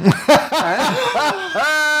 Mm-hmm.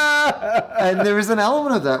 And there is an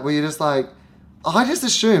element of that where you're just like, I just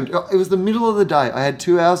assumed, it was the middle of the day, I had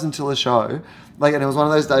 2 hours until a show, and it was one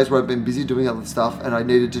of those days where I'd been busy doing other stuff, and I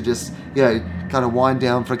needed to just, kind of wind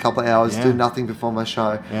down for a couple of hours, do nothing before my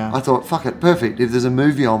show. Yeah. I thought, fuck it, perfect. If there's a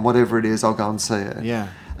movie on, whatever it is, I'll go and see it. Yeah.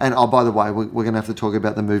 And, by the way, we're going to have to talk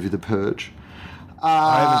about the movie The Purge.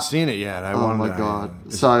 I haven't seen it yet. Oh my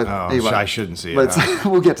God! So anyway, I shouldn't see it.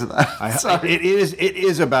 We'll get to that. It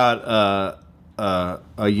is about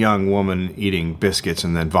a young woman eating biscuits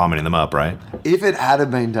and then vomiting them up, right? If it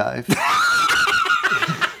had been Dave,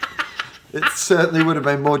 it certainly would have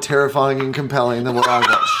been more terrifying and compelling than what I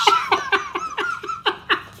watched.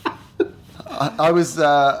 I was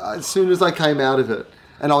as soon as I came out of it.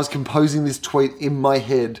 And I was composing this tweet in my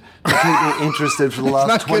head to keep me interested for the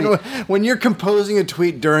last 20... When you're composing a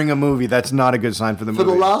tweet during a movie, that's not a good sign for the movie.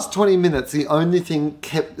 For the last 20 minutes, the only thing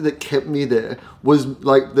that kept me there was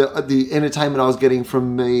like the entertainment I was getting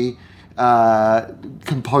from me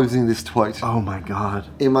composing this tweet. Oh my God.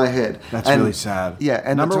 In my head. That's really sad. Yeah.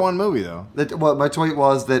 And Number one movie, though. My tweet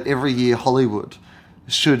was that every year Hollywood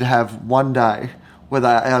should have one day where they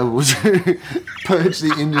are able to purge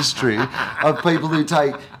the industry of people who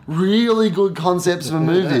take really good concepts for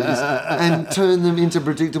movies and turn them into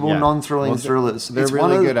predictable, non-thrilling thrillers. They're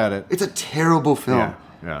really good at it. It's a terrible film.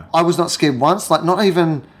 Yeah. I was not scared once, not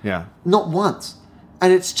once.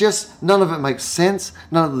 And it's just, none of it makes sense.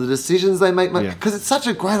 None of the decisions they make, because it's such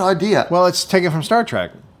a great idea. Well, it's taken from Star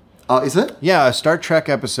Trek. Is it? Yeah, a Star Trek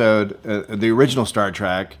episode, the original Star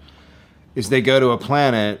Trek, is they go to a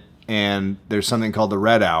planet and there's something called the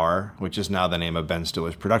Red Hour, which is now the name of Ben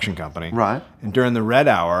Stiller's production company. Right. And during the Red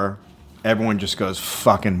Hour, everyone just goes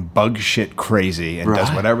fucking bug shit crazy and does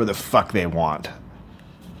whatever the fuck they want.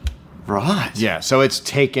 Right. Yeah, so it's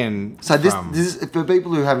taken this is, for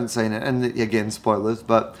people who haven't seen it, and again, spoilers,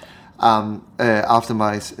 but after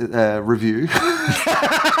my review...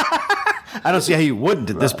 I don't see how you wouldn't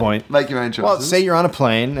at this point. Make your own choices. Well, say you're on a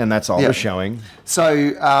plane and that's all they're showing.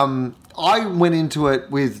 So I went into it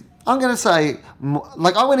with... I'm going to say,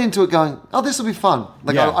 I went into it going, oh, this will be fun.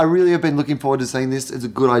 I really have been looking forward to seeing this. It's a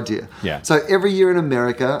good idea. Yeah. So every year in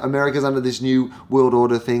America's under this new world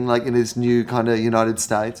order thing, in this new kind of United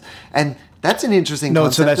States. And that's an interesting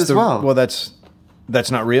concept as well. Well, that's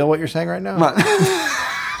not real, what you're saying right now? Right.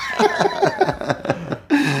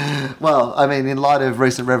 Well, I mean, in light of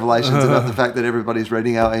recent revelations about the fact that everybody's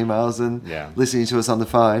reading our emails and listening to us on the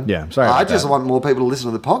phone. Yeah, sorry I about just that. want more people to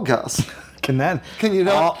listen to the podcast. Can you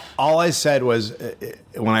not? All I said was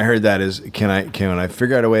when I heard that is can I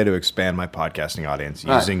figure out a way to expand my podcasting audience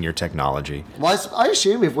using your technology? Well, I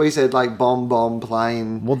assume if we said bomb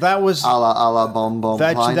plane. Well, that was a la bomb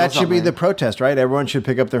plane. That should be the protest, right? Everyone should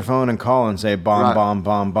pick up their phone and call and say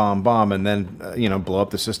bomb, and then blow up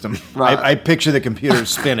the system. Right. I picture the computer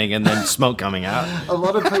spinning and then smoke coming out. A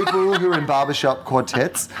lot of people who are in barbershop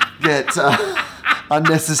quartets get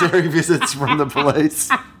unnecessary visits from the police.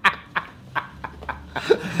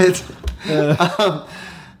 It's,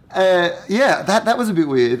 yeah, that was a bit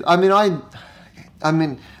weird. I mean,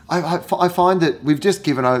 I find that we've just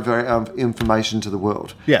given over information to the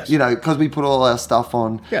world. Yes. You know, because we put all our stuff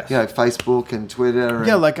on, Yes. you know, Facebook and Twitter. And,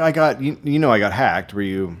 Yeah, like I got, you know, I got hacked. Were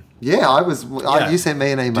you? yeah, Yeah. you sent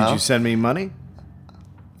me an email. Did you send me money?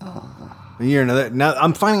 You're another. Now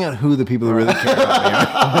I'm finding out who the people who really care about me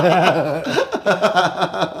are.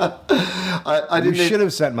 I You didn't. should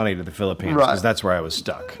have sent money to the Philippines Right. because that's where I was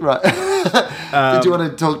stuck. Right. Did you want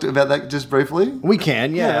to talk about that just briefly? We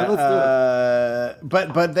can, yeah. Yeah, let's do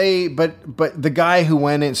it. But the guy who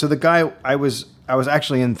went in. So the guy I was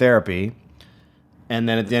actually in therapy, and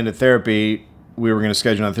then at the end of therapy, we were going to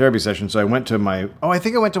schedule a therapy session. So I went to my. I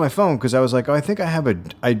think I went to my phone because I was like, I think I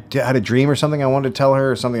had a dream or something I wanted to tell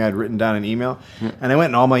her, or something I'd written down in email, and I went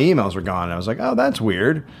and all my emails were gone. And I was like, oh, that's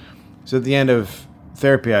weird. So at the end of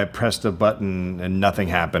therapy, I pressed a button and nothing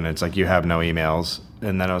happened. It's like, you have no emails.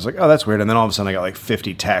 And then I was like, oh, that's weird. And then all of a sudden I got like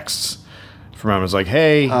 50 texts from him. I was like,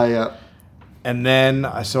 hey. Yeah. And then,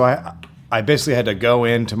 so I basically had to go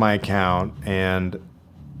into my account and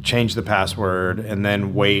change the password and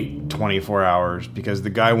then wait 24 hours because the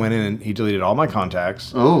guy went in and he deleted all my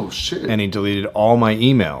contacts. Oh, shit. And he deleted all my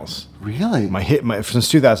emails. Really? My since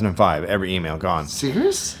 2005, every email gone.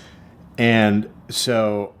 Serious? And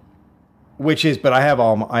so... but I have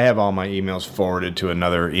all my emails forwarded to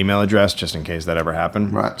another email address just in case that ever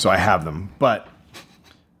happened. Right. So I have them. But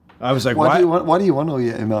I was like, why do you want all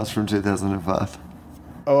your emails from 2005?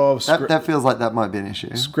 Oh, That feels like that might be an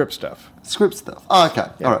issue. script stuff. Script stuff. Oh, okay.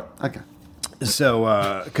 Yeah. All right. Okay.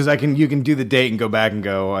 So, because you can do the date and go back and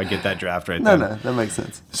go, I get that draft right No, then. that makes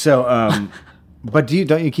sense. So, but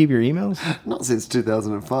don't you keep your emails? Not since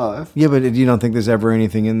 2005. Yeah, but you don't think there's ever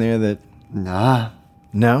anything in there that? Nah,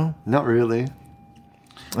 No, not really.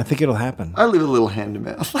 I think it'll happen. I live a little hand to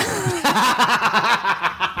mouth.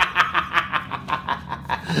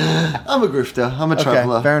 I'm a grifter. I'm a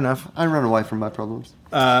traveler. Fair enough. I run away from my problems.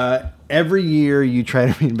 Every year you try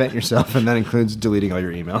to reinvent yourself, and that includes deleting all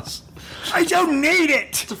your emails. I don't need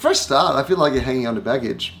it. It's a fresh start. I feel like you're hanging on to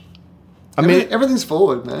baggage. I mean, everything's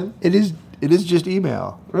forward, man. it is just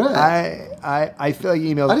email. Right. I feel like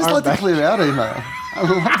emails. I just aren't like to clear out email. I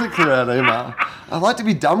love to clear out email. I like to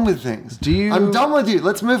be done with things. Do you? I'm done with you.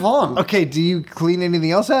 Let's move on. Okay. Do you clean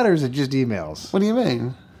anything else out, or is it just emails? What do you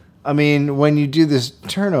mean? I mean, when you do this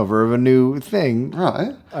turnover of a new thing,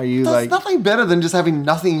 Right. Are you There's like? nothing better than just having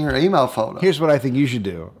nothing in your email folder. Here's what I think you should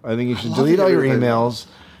do. I think you should love delete to all get your rid of emails,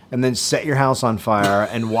 and then set your house on fire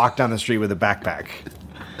and walk down the street with a backpack.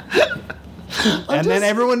 And then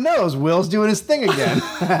everyone knows Will's doing his thing again.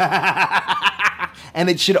 And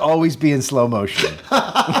it should always be in slow motion.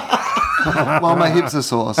 Well, my hips are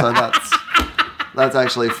sore, so that's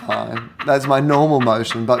actually fine. That's my normal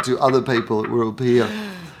motion, but to other people, it will appear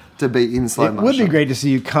to be in slow It motion. would be great to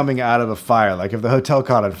see you coming out of a fire, like if the hotel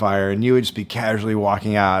caught on fire and you would just be casually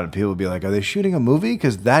walking out and people would be like, are they shooting a movie?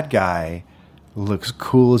 Because that guy looks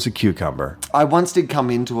cool as a cucumber. I once did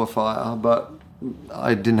come into a fire, but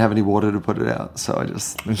I didn't have any water to put it out, so I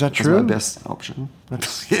just... Is that That's true? my best option.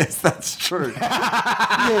 Yes, that's true.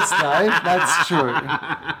 Yes, Dave, that's true.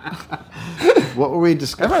 What were we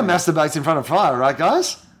discussing? Everyone masturbates in front of fire, right,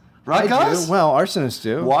 guys? Right, guys? Well, arsonists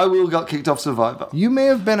do. Why Will got kicked off Survivor? You may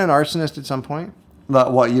have been an arsonist at some point.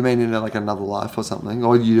 Like, what, you mean in like another life or something?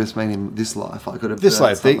 Or you just mean in this life? I could have This done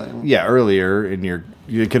life, something. earlier in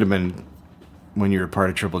it could have been when you were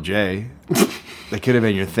part of Triple J. That could have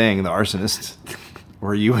been your thing, the arsonist,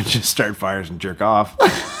 where you would just start fires and jerk off.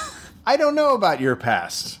 I don't know about your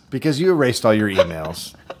past because you erased all your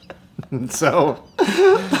emails. So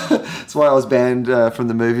That's why I was banned from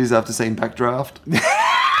the movies after seeing Backdraft.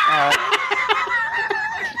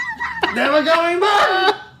 Never going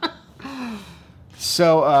back!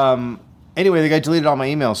 So, anyway, the guy deleted all my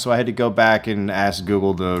emails, so I had to go back and ask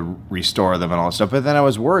Google to restore them and all that stuff. But then I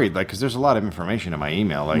was worried, like, because there's a lot of information in my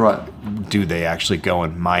email. Like, Right. do they actually go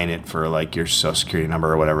and mine it for, like, your social security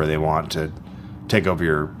number or whatever they want to take over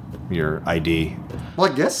your ID?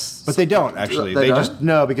 Well, I guess. But they don't, actually. They don't? just,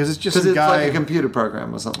 no, because it's just Because a it's guy. like a computer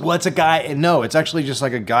program or something. Well, it's a guy. No, it's actually just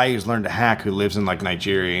like a guy who's learned to hack who lives in, like,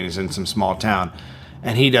 Nigeria and he's in some small town.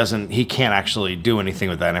 And he can't actually do anything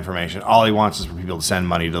with that information. All he wants is for people to send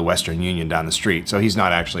money to the Western Union down the street. So he's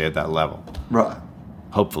not actually at that level. Right.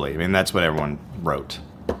 Hopefully. I mean, that's what everyone wrote.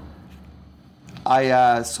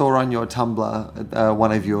 I saw on your Tumblr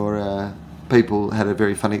one of your people had a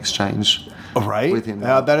very funny exchange. Oh, right? With him.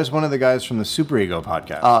 That is one of the guys from the Super Ego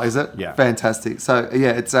podcast. Oh, is it? Yeah. Fantastic. So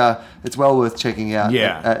yeah, it's well worth checking out.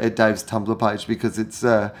 Yeah. At Dave's Tumblr page because it's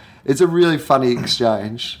a really funny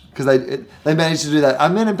exchange because they managed to do that. I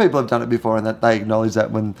mean, and people have done it before, and that they acknowledge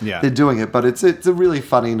that when they're doing it. But it's a really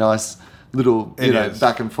funny, nice little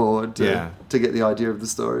back and forward to get the idea of the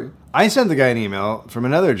story. I sent the guy an email from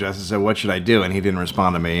another address and said, "What should I do?" And he didn't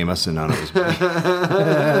respond to me. He must have known it was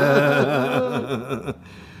me.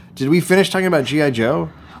 Did we finish talking about G.I. Joe?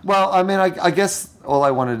 Well, I mean, I guess all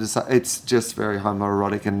I wanted to say, it's just very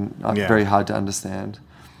homoerotic and very hard to understand.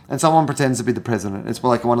 And someone pretends to be the president. It's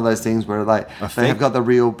like one of those things where they have got the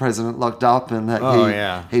real president locked up and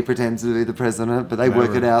that he pretends to be the president, but they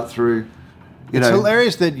work it out through... It's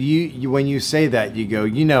hilarious that you when you say that, you go,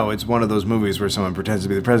 it's one of those movies where someone pretends to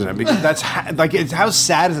be the president. Because that's it's how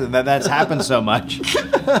sad is it that that's happened so much?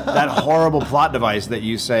 That horrible plot device that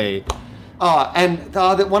you say... Oh, and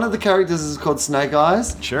one of the characters is called Snake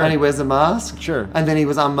Eyes. Sure. And he wears a mask. Sure. And then he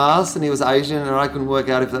was unmasked and he was Asian and I couldn't work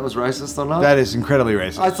out if that was racist or not. That is incredibly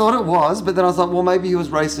racist. I thought it was, but then I was like, well, maybe he was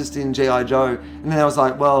racist in G.I. Joe. And then I was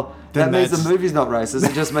like, well, that means the movie's not racist.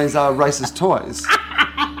 It just means racist toys.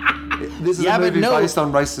 This is a movie based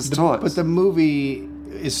on racist toys. But the movie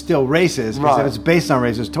is still racist. Because if it's based on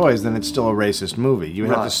racist toys, then it's still a racist movie. You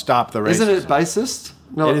would have to stop the racism. Isn't it basist?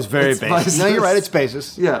 No, it is very basis. No, you're right. It's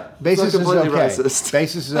basis. Yeah, basis is okay. Racist.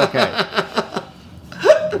 Basis is okay.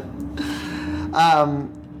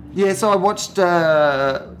 So I watched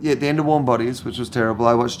The End of Warm Bodies, which was terrible.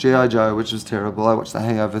 I watched G.I. Joe, which was terrible. I watched The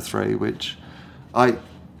Hangover 3, which I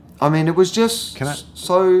mean, it was just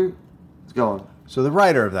so... Go on. So the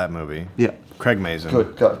writer of that movie, Craig Mazin.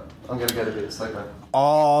 Good, go. I'm going to go to bed. So go.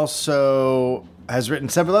 Also has written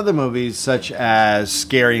several other movies, such as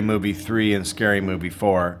Scary Movie 3 and Scary Movie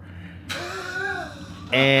 4.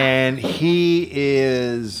 And he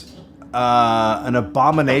is an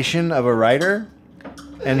abomination of a writer.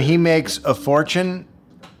 And he makes a fortune.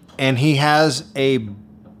 And he has a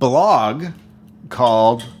blog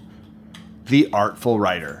called The Artful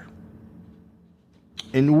Writer,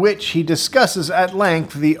 in which he discusses at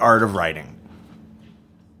length the art of writing.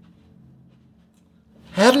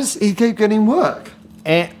 How does he keep getting work?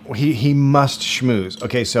 And he must schmooze.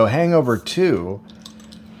 Okay, so Hangover 2,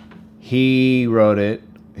 he wrote it.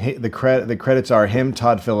 The credits are him,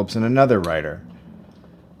 Todd Phillips, and another writer.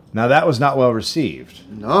 Now, that was not well received.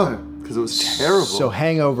 No, because it was terrible. So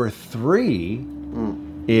Hangover 3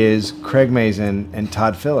 is Craig Mazin and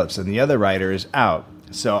Todd Phillips, and the other writer is out.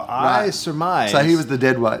 So I surmise... So he was the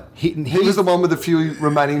dead weight. He was the one with the few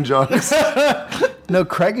remaining jokes. No,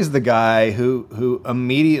 Craig is the guy who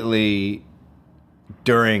immediately,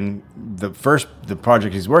 during the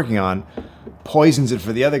project he's working on, poisons it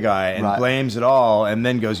for the other guy and blames it all, and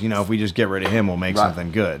then goes, if we just get rid of him, we'll make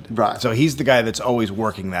something good. Right. So he's the guy that's always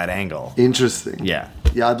working that angle. Interesting. Yeah.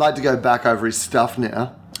 Yeah, I'd like to go back over his stuff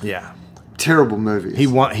now. Yeah. Terrible movies. He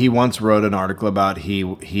once wrote an article about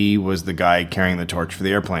he was the guy carrying the torch for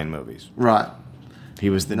the Airplane movies. Right. He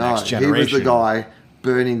was the next generation. He was the guy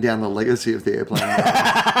burning down the legacy of the Airplane movies.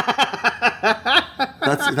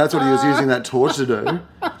 That's what he was using that torch to do.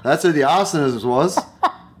 That's who the arsonist was.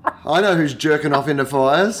 I know who's jerking off into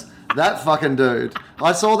fires. That fucking dude.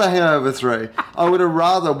 I saw The Hangover 3. I would have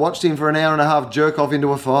rather watched him for an hour and a half jerk off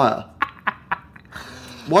into a fire.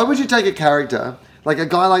 Why would you take a character... Like a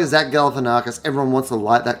guy like Zach Galifianakis, everyone wants to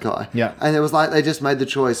like that guy. Yeah. And it was like they just made the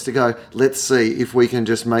choice to go, let's see if we can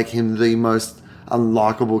just make him the most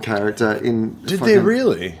unlikable character in... Did they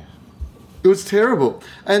really? It was terrible.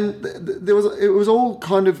 And it was all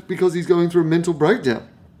kind of because he's going through a mental breakdown.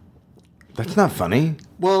 That's not funny.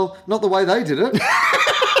 Well, not the way they did it.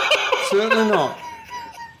 Certainly not.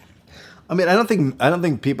 I mean, I don't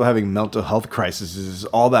think people having mental health crises is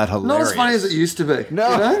all that hilarious. Not as funny as it used to be. No,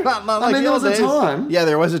 not like there was a time. Yeah,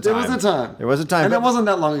 there was a time. There was a time. And it wasn't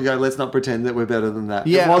that long ago. Let's not pretend that we're better than that.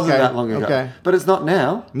 Yeah, it wasn't that long ago. Okay. But it's not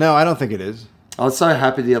now. No, I don't think it is. I was so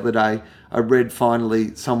happy the other day. I read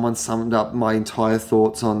finally someone summed up my entire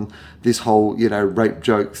thoughts on this whole, rape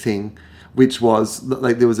joke thing, which was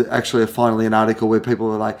like there was actually finally an article where people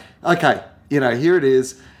were like, okay, here it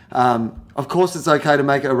is. Of course, it's okay to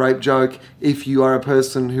make a rape joke if you are a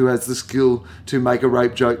person who has the skill to make a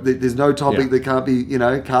rape joke. There's no topic that can't be,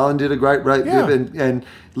 Carlin did a great rape bit and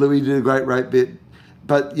Louis did a great rape bit.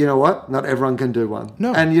 But you know what? Not everyone can do one.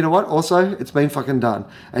 No. And you know what? Also, it's been fucking done.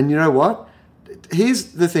 And you know what?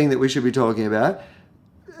 Here's the thing that we should be talking about.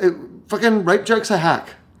 Fucking rape jokes are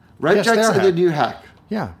hack. Rape jokes are the new hack.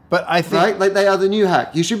 Yeah, but I think... Right? Like, they are the new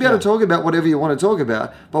hack. You should be able to talk about whatever you want to talk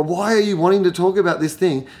about, but why are you wanting to talk about this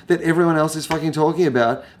thing that everyone else is fucking talking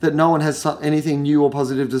about, that no one has anything new or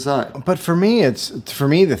positive to say? But for me,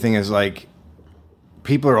 the thing is, like,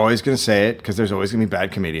 people are always going to say it because there's always going to be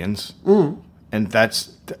bad comedians. And that's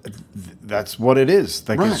what it is.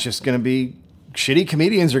 Like, it's just going to be... Shitty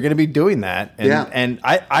comedians are going to be doing that. And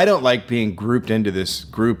I don't like being grouped into this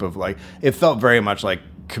group of, like... It felt very much like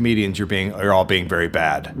comedians are all being very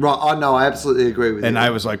bad. Right. Oh, no, I absolutely agree with you. And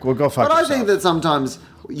I was like, well, go fuck yourself. But I think that sometimes,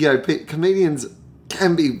 comedians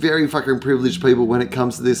can be very fucking privileged people when it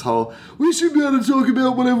comes to this whole, we should be able to talk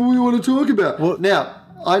about whatever we want to talk about. Well, now,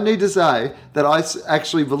 I need to say that I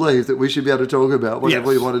actually believe that we should be able to talk about whatever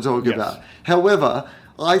we want to talk about. However,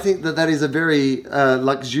 I think that is a very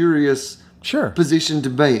luxurious... position to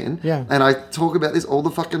be in. Yeah. And I talk about this all the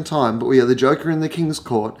fucking time, but we are the Joker in the King's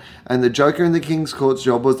Court, and the Joker in the King's Court's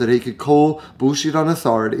job was that he could call bullshit on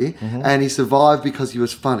authority, and he survived because he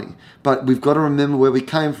was funny. But we've got to remember where we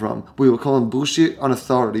came from. We were calling bullshit on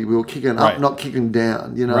authority. We were kicking up, not kicking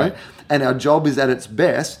down, you know? Right. And our job is at its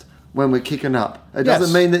best when we're kicking up. It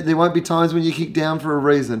doesn't mean that there won't be times when you kick down for a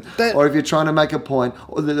reason, or if you're trying to make a point,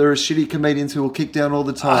 or that there are shitty comedians who will kick down all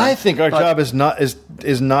the time. I think our job is not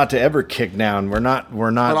to ever kick down. We're not.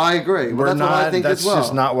 But I agree. That's what I think as well. That's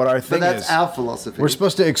just not what our thing is. But that's our philosophy. We're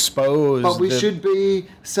supposed to expose. But we should be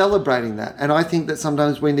celebrating that. And I think that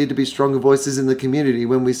sometimes we need to be stronger voices in the community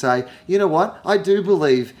when we say, you know what, I do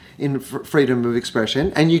believe in freedom of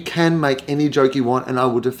expression, and you can make any joke you want, and I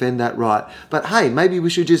will defend that right. But hey, maybe we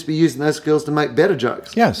should just be using those skills to make better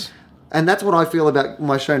jokes. Yes. And that's what I feel about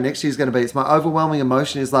my show next year is going to be. It's my overwhelming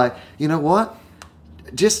emotion is like, you know what?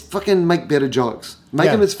 Just fucking make better jokes.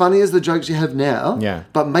 Make them as funny as the jokes you have now,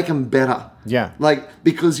 but make them better. Yeah. Like,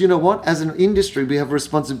 because you know what? As an industry, we have a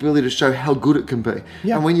responsibility to show how good it can be.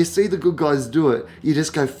 Yeah. And when you see the good guys do it, you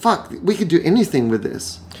just go, fuck, we could do anything with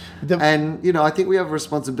this. And, I think we have a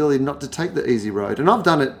responsibility not to take the easy road. And I've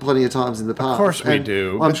done it plenty of times in the past. Of course we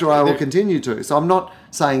do. I'm sure I will continue to. So I'm not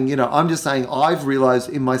saying, I'm just saying I've realised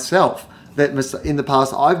in myself that in the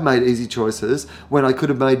past I've made easy choices when I could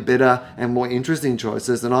have made better and more interesting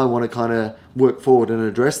choices. And I want to kind of work forward and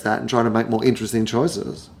address that and try to make more interesting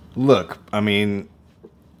choices. Look, I mean,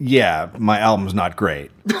 yeah, my album's not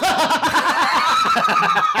great.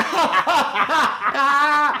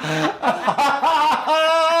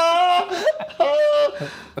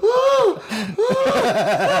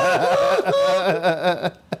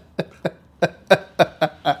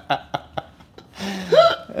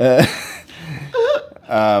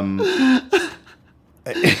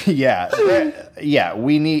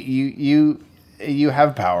 We need you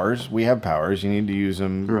have powers. We have powers. You need to use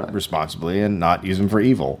them responsibly and not use them for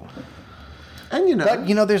evil. And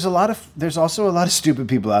but there's also a lot of stupid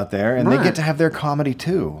people out there, and they get to have their comedy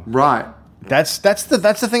too. Right. That's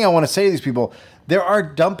the thing I want to say to these people. There are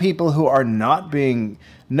dumb people who are no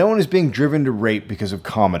one is being driven to rape because of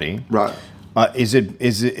comedy. Right.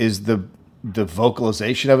 Is the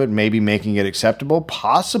vocalization of it maybe making it acceptable?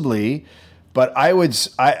 Possibly, but I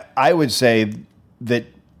would say that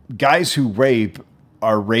guys who rape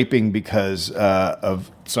are raping because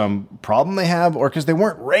of some problem they have, or because they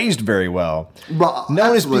weren't raised very well. Well, no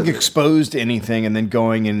one is being exposed to anything and then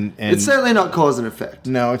going and it's certainly not cause and effect.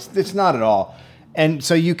 No, it's not at all. And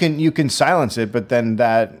so you can silence it, but then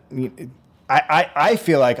I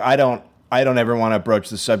feel like I don't ever want to broach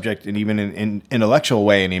the subject in even in intellectual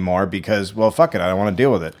way anymore because, well, fuck it, I don't want to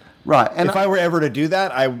deal with it. Right. And if I were ever to do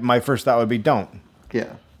that, my first thought would be don't.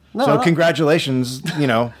 Yeah. No, so congratulations,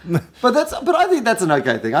 But I think that's an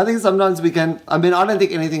okay thing. I think sometimes we can. I mean, I don't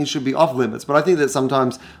think anything should be off limits, but I think that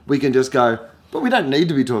sometimes we can just go. But we don't need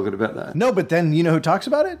to be talking about that. No, but then you know who talks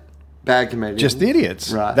about it? Bad comedians. Just the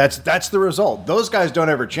idiots. Right. That's the result. Those guys don't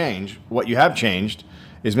ever change. What you have changed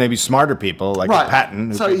is maybe smarter people like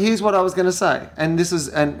Patton. So here's what I was going to say, and this is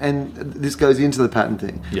and this goes into the Patton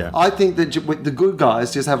thing. Yeah. I think that the good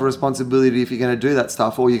guys just have a responsibility if you're going to do that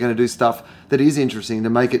stuff, or you're going to do stuff that is interesting,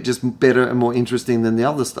 to make it just better and more interesting than the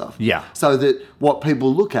other stuff. Yeah. So that what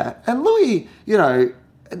people look at, and Louis,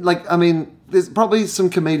 there's probably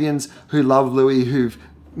some comedians who love Louis who've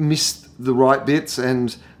missed the right bits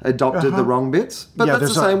and adopted the wrong bits. But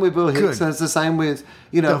that's the same with Bill Hicks, and it's the same with,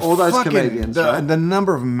 all those comedians. The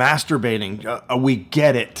number of masturbating, we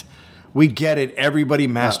get it. We get it. Everybody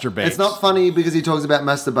masturbates. It's not funny because he talks about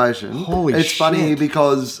masturbation. Holy shit. It's funny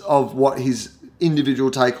because of what his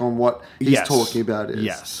individual take on what he's talking about is.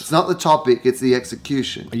 Yes. It's not the topic, it's the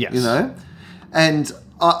execution. Yes. And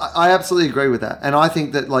I absolutely agree with that. And I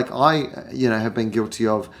think that, I have been guilty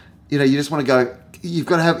of, you just want to go, you've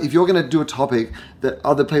got to have, if you're going to do a topic that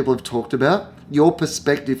other people have talked about, your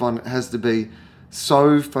perspective on it has to be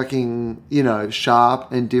so fucking,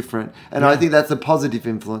 sharp and different. And I think that's the positive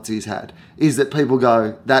influence he's had, is that people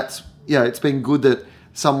go, that's, it's been good that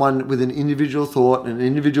someone with an individual thought and an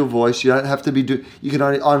individual voice, you don't have to be, you can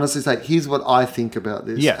only honestly say, here's what I think about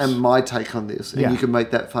this and my take on this. And you can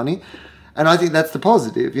make that funny. And I think that's the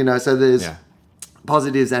positive, so there's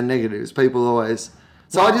positives and negatives. People always...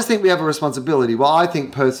 So I just think we have a responsibility. Well, I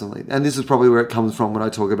think personally, and this is probably where it comes from when I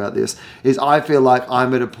talk about this, is I feel like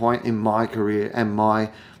I'm at a point in my career and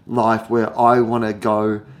my life where I want to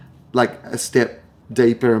go like a step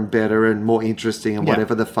deeper and better and more interesting and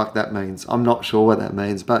whatever the fuck that means. I'm not sure what that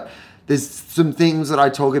means, but there's some things that I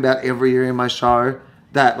talk about every year in my show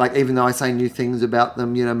that, like, even though I say new things about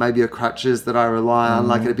them, maybe are crutches that I rely on.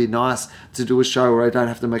 Like, it'd be nice to do a show where I don't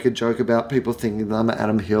have to make a joke about people thinking that I'm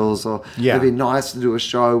Adam Hills, or it'd be nice to do a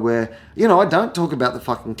show where, I don't talk about the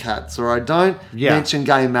fucking cats, or I don't mention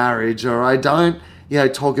gay marriage, or I don't,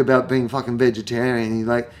 talk about being fucking vegetarian.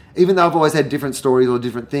 Like, even though I've always had different stories or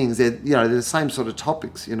different things, they're the same sort of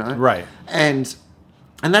topics, Right. And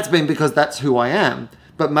that's been because that's who I am.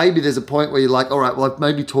 But maybe there's a point where you're like, all right, well, I've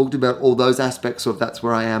maybe talked about all those aspects of that's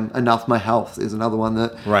where I am enough. My health is another one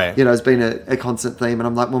that, has been a constant theme. And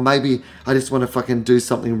I'm like, well, maybe I just want to fucking do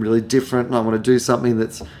something really different. And I want to do something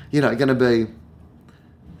that's, going to be...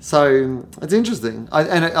 So it's interesting.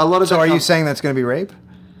 So are you saying that's going to be rape?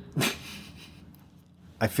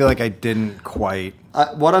 I feel like I didn't quite...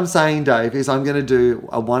 what I'm saying, Dave, is I'm going to do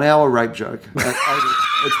a 1 hour rape joke.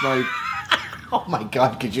 It's my... Oh my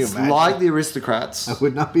God, could you imagine? It's like The Aristocrats. I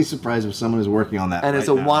would not be surprised if someone is working on that. And it's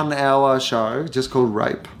a 1 hour show just called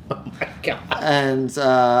Rape. Oh my God. And,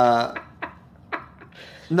 the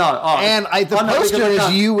poster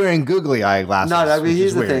is you wearing googly eye glasses. No, but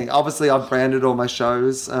here's the thing. Obviously, I've branded all my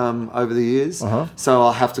shows over the years. So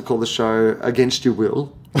I'll have to call the show Against Your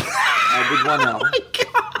Will. With 1 L.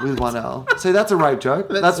 With 1 L. See, that's a rape joke.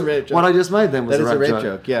 That's a rape joke. What I just made then was a rape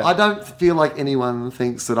joke. Yeah. I don't feel like anyone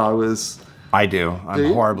thinks that I was... I do.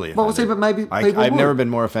 I'm horribly offended. Well, see, but maybe people I've never been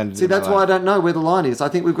more offended. See, that's why I don't know where the line is. I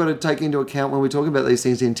think we've got to take into account when we talk about these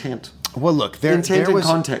things intent. Well, look, intent and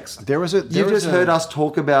context. You just heard us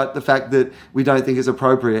talk about the fact that we don't think it's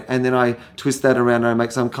appropriate, and then I twist that around and I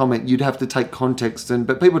make some comment. You'd have to take context,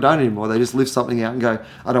 but people don't anymore. They just lift something out and go,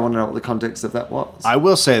 I don't want to know what the context of that was. I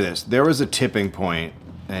will say this. There was a tipping point,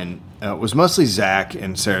 and it was mostly Zach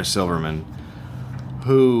and Sarah Silverman,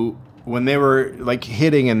 who... when they were like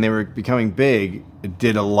hitting and they were becoming big,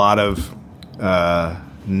 did a lot of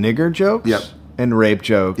nigger jokes and rape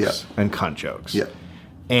jokes and cunt jokes.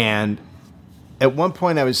 And at one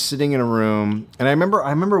point I was sitting in a room and I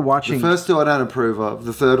remember watching... The first two I don't approve of.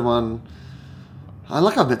 The third one...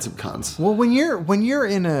 I've met some cunts. Well, when you're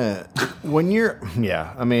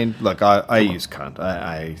yeah, I mean, look, I use cunt.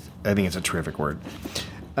 I think it's a terrific word.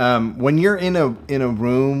 When you're in a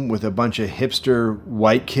room with a bunch of hipster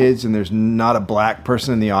white kids and there's not a black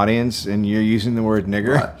person in the audience and you're using the word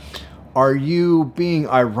nigger, are you being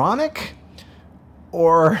ironic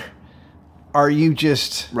or are you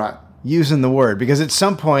just using the word? Because at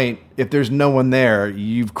some point, if there's no one there,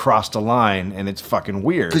 you've crossed a line and it's fucking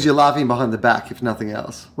weird. Because you're laughing behind the back, if nothing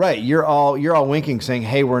else. Right. You're all winking, saying,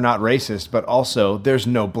 "Hey, we're not racist," but also there's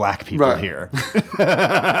no black people here.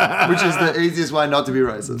 Which is the easiest way not to be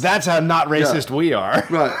racist. That's how not racist we are.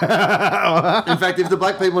 Right. In fact, if the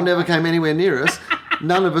black people never came anywhere near us,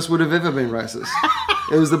 none of us would have ever been racist.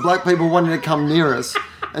 It was the black people wanting to come near us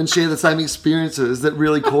and share the same experiences that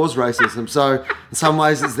really caused racism. So in some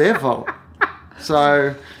ways, it's their fault.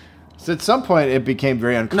 So at some point, it became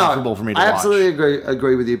very uncomfortable for me to watch. I absolutely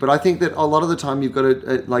agree with you. But I think that a lot of the time you've got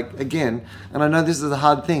to, again, and I know this is a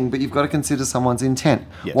hard thing, but you've got to consider someone's intent.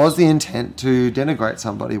 Yes. Was the intent to denigrate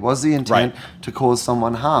somebody? Was the intent to cause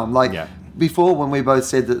someone harm? Before, when we both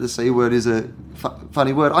said that the C word is a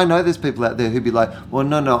funny word, I know there's people out there who'd be like, well,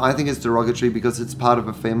 no, I think it's derogatory because it's part of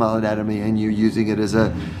a female anatomy and you're using it as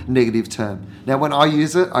a negative term. Now, when I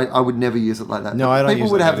use it, I would never use it like that. No, I don't People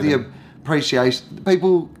use would it have the appreciation.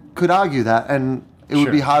 People could argue that, and it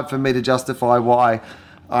would be hard for me to justify why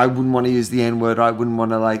I wouldn't want to use the N-word. I wouldn't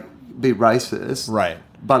want to, be racist. Right.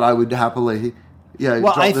 But I would happily,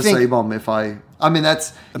 drop the C-bomb if I... I mean,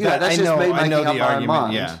 that's that's just me making up my own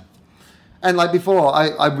mind. Yeah. And before,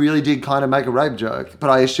 I really did kind of make a rape joke, but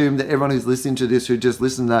I assumed that everyone who's listening to this, who just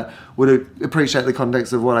listened to that, would appreciate the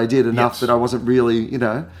context of what I did enough that I wasn't really,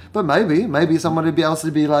 But maybe someone would be able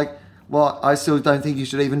to be like, well, I still don't think you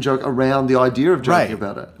should even joke around the idea of joking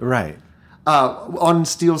about it. Right. On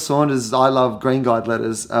Steele Saunders' I Love Green Guide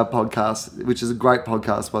Letters podcast, which is a great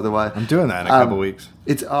podcast, by the way. I'm doing that in a couple weeks.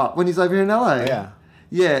 It's when he's over here in LA.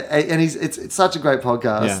 Yeah, and it's such a great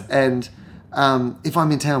podcast. Yeah. And if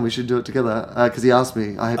I'm in town, we should do it together because he asked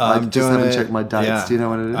me. I just haven't checked my dates. Yeah. Do you know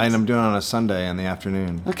what it is? And I'm doing it on a Sunday in the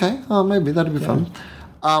afternoon. Okay. Oh, maybe that'd be fun.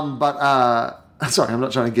 Sorry, I'm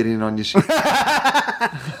not trying to get in on your shit. Why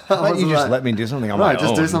don't you just let me do something on my own? Right,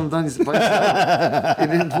 just do something by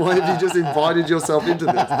yourself. Why have you just invited yourself into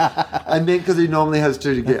this? I meant because he normally has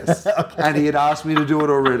 2 guests. Okay. And he had asked me to do it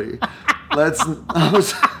already.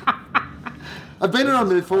 I've been on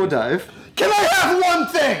before, Dave. Can I have one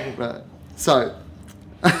thing? Right. So,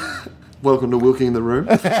 welcome to Wilking in the Room.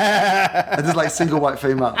 And this is like single white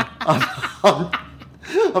female.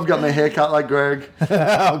 I've got my hair cut like Greg.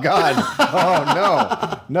 Oh, God.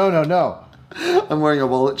 Oh, no. I'm wearing a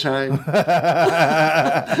wallet chain.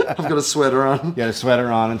 I've got a sweater on. You got a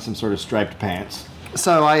sweater on and some sort of striped pants.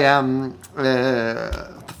 So I am...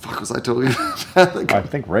 what the fuck was I talking about? I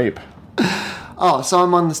think rape. Oh, so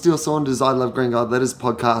I'm on the Steele Saunders I Love Green Guide Letters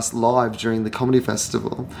podcast live during the comedy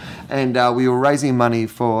festival, and we were raising money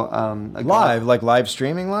for live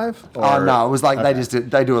streaming live. Oh no, it was like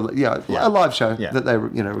they do a live show that they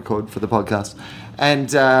record for the podcast, and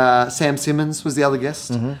Sam Simmons was the other guest,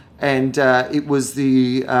 and it was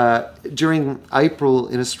during April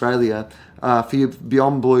in Australia. For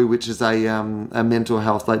Beyond Blue, which is a mental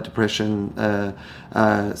health, late depression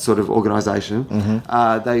sort of organisation,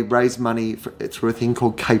 they raised money through a thing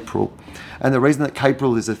called Capril. And the reason that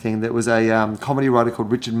Capril is a thing, there was a comedy writer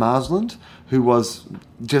called Richard Marsland, who was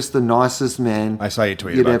just the nicest man I saw you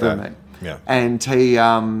tweet you'd about ever that. meet. Yeah. And he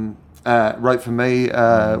wrote for me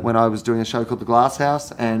when I was doing a show called The Glass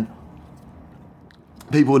House, and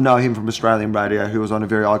people would know him from Australian radio, who was on a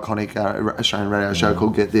very iconic Australian radio show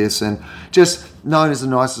called Get This, and just known as the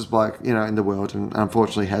nicest bloke, in the world, and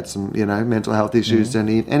unfortunately had some, mental health issues, and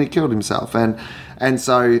he killed himself. And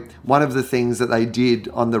so one of the things that they did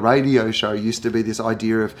on the radio show used to be this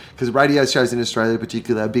idea of, because radio shows in Australia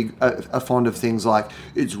particularly are fond of things like,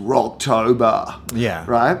 it's Rocktober. Yeah.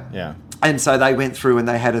 Right? Yeah. And so they went through and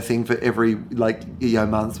they had a thing for every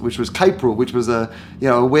month, which was Capril, which was a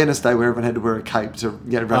awareness day where everyone had to wear a cape to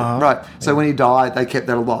right. So when he died, they kept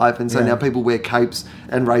that alive, and so now people wear capes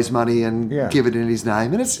and raise money and give it in his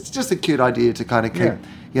name, and it's just a cute idea to kind of keep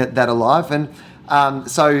that alive. And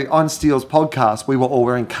so on Steele's podcast, we were all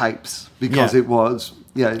wearing capes because it was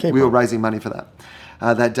we were raising money for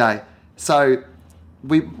that day. So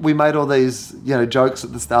we made all these jokes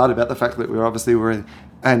at the start about the fact that we were in.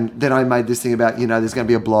 And then I made this thing about, there's going to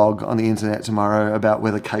be a blog on the internet tomorrow about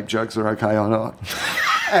whether cape jokes are okay or not.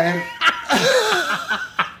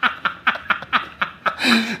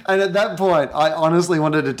 And at that point, I honestly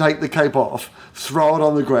wanted to take the cape off, throw it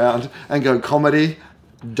on the ground, and go, comedy,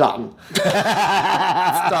 done. It's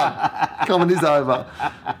done. Comedy's over.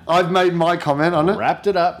 I've made my comment on it. Wrapped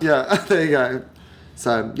it up. Yeah, there you go.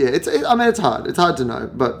 So, it's hard. It's hard to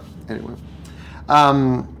know. But anyway,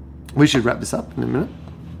 we should wrap this up in a minute.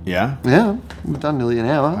 Yeah? Yeah, we've done nearly an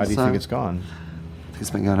hour. How do you think it's gone? I think it's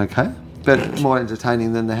been going okay. But more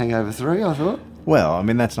entertaining than The Hangover 3, I thought. Well,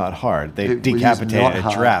 that's not hard. They decapitated a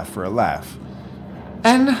giraffe for a laugh.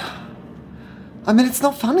 And, it's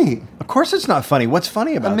not funny. Of course it's not funny. What's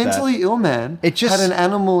funny about that? A mentally ill man had an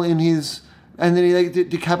animal in his... And then he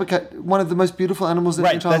decapitated one of the most beautiful animals in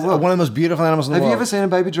the entire world. One of the most beautiful animals in the world. Have you ever seen a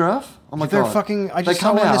baby giraffe? Oh my God. I just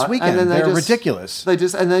saw one this weekend. They're ridiculous. They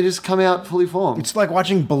just come out fully formed. It's like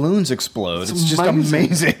watching balloons explode. It's just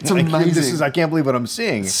amazing. It's amazing. I can't believe what I'm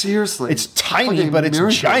seeing. Seriously. It's tiny, but it's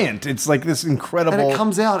giant. It's like this incredible... And it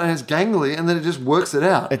comes out and it's gangly, and then it just works it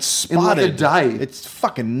out. It's spotted. In like a day. It's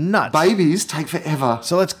fucking nuts. Babies take forever.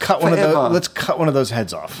 So let's cut one of those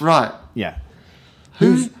heads off. Right. Yeah.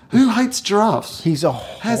 Who hates giraffes?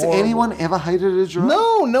 Has anyone ever hated a giraffe?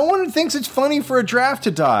 No one thinks it's funny for a giraffe to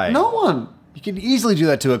die. No one. You could easily do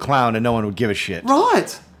that to a clown and no one would give a shit.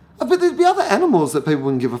 Right. But there'd be other animals that people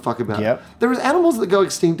wouldn't give a fuck about. Yep. There are animals that go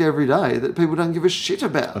extinct every day that people don't give a shit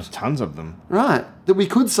about. There's tons of them. Right. That we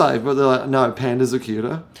could save, but they're like, no, pandas are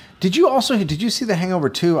cuter. Did you see The Hangover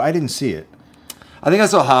 2? I didn't see it. I think I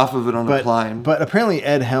saw half of it on a plane. But apparently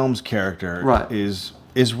Ed Helms' character is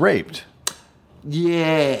raped.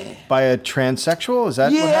 Yeah. By a transsexual? Is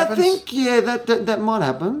that what happens? I think, that might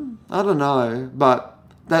happen. I don't know. But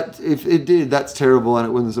that if it did, that's terrible and it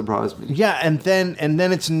wouldn't surprise me. Yeah, and then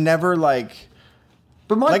it's never like...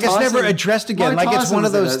 But Mike Tyson, it's never addressed again. Mike it's one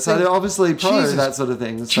of those things. So they're obviously pro that sort of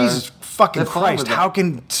thing. So Jesus fucking Christ. How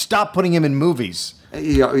can... Stop putting him in movies.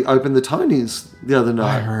 He opened the Tonys the other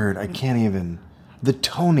night. I heard. I can't even... The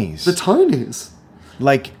Tonys. The Tonys.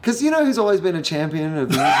 Like, Because you know who's always been a champion of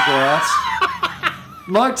the musical arts?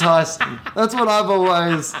 Mike Tyson. That's what I've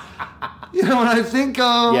always... You know, when I think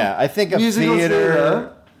of... yeah, I think of musical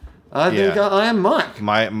theater. I think Yeah. I am Mike.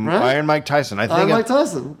 Iron Mike Tyson. I think I'm Mike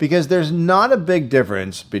Tyson. because there's not a big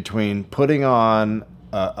difference between putting on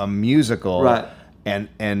a musical Right.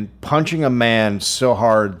 and punching a man so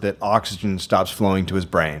hard that oxygen stops flowing to his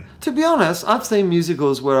brain. To be honest, I've seen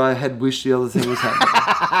musicals where I had wished the other thing was happening.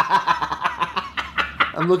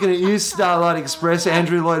 I'm looking at you, Starlight Express,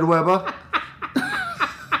 Andrew Lloyd Webber.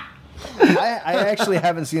 I actually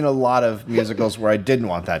haven't seen a lot of musicals where I didn't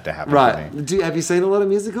want that to happen to Right. me. Have you seen a lot of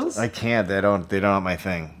musicals? I can't. They don't have my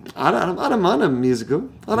thing. I don't mind a musical.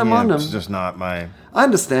 I don't mind them. It's just not my... I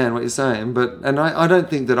understand what you're saying, and I don't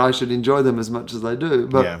think that I should enjoy them as much as I do.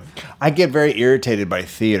 But Yeah. I get very irritated by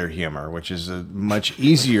theater humor, which is a much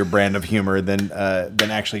easier brand of humor than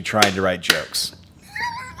actually trying to write jokes.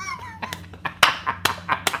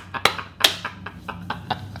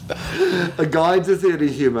 A Guide to Theatre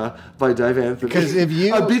Humour by Dave Anthony. Because if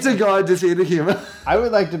you- a bitter guide to theatre humour. I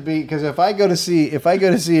would like to be, because if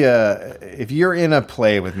you're in a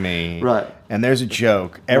play with me, Right. and there's a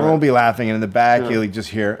joke, everyone will be laughing, and in the back Sure. you'll just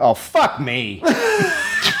hear, "Oh, fuck me."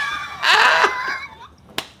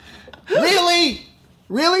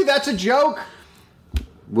 Really? That's a joke?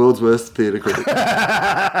 World's worst theatre critic.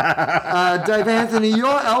 Dave Anthony,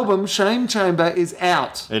 your album Shame Chamber is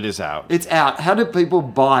out. It is out. It's out. How do people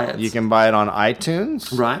buy it? You can buy it on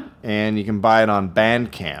iTunes, Right. and you can buy it on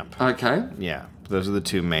Bandcamp. Okay. Yeah, those are the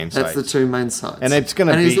two main That's sites. the two main sites. And it's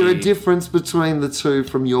gonna is there a be- difference between the two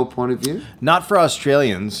from your point of view? Not for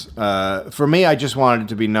Australians. For me, I just wanted it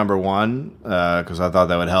to be number one because I thought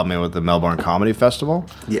that would help me with the Melbourne Comedy Festival.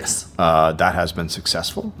 Yes. That has been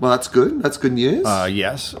successful. Well, that's good. That's good news.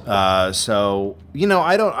 Yes. So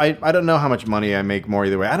I don't know how much money I make more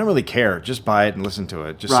either way. I don't really care. Just buy it and listen to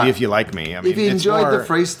it. Just Right. see if you like me. I mean, if you it's enjoyed more- the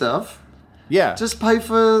free stuff, yeah, just pay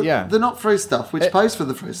for Yeah. the not free stuff, which pays for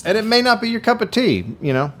the free stuff. and it may not be your cup of tea.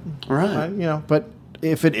 Right. But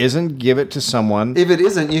if it isn't, give it to someone. If it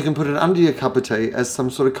isn't, you can put it under your cup of tea as some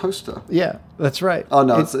sort of coaster. Yeah, that's right. Oh,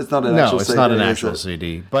 no, it's not an actual No, it's CD, not an is actual it?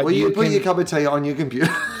 CD. But Well, you put can, your cup of tea on your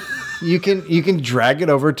computer. you can drag it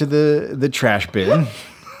over to the trash bin,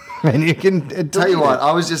 and you can Tell you what,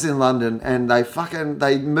 I was just in London and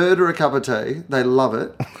they murder a cup of tea. They love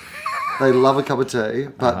it. They love a cup of tea,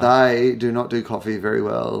 but they do not do coffee very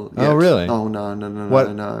well. Oh, really? Oh, no.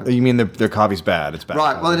 What? No. You mean their coffee's bad? It's bad.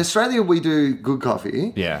 Right. coffee. Well, in Australia, we do good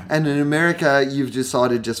coffee. Yeah. And in America, you've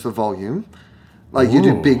decided just for volume. Like, you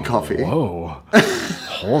do big coffee. Whoa!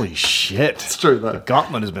 Holy shit! It's true, though. The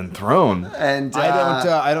gauntlet has been thrown. And,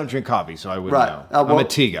 I don't drink coffee, so I wouldn't Right. know. Well, I'm a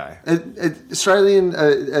tea guy. Australian,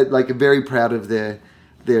 are very proud of their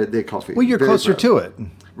coffee. Well, you're Very closer proud. to it.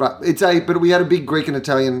 Right, but we had a big Greek and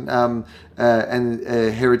Italian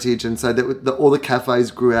heritage, and so all the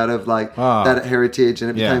cafes grew out of that heritage, and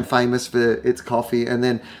it became famous for its coffee. And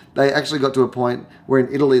then they actually got to a point where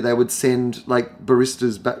in Italy they would send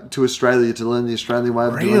baristas back to Australia to learn the Australian way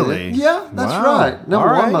of doing Really? it. Yeah, that's Wow. right. Number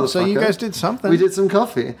All one, right, motherfucker. so you guys did something. We did some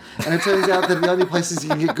coffee, and it turns out that the only places you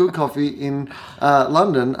can get good coffee in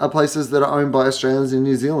London are places that are owned by Australians and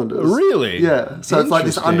New Zealanders. Really? Yeah. So it's like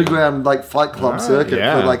this Interesting. underground Fight Club Right, circuit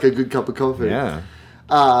yeah. for a good cup of coffee. Yeah.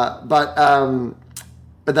 But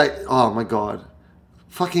they, oh my God,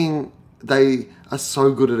 they are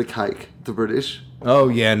so good at a cake, the British. Oh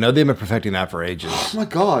yeah, no, they've been perfecting that for ages. Oh my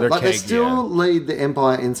God, Their they cake, still lead the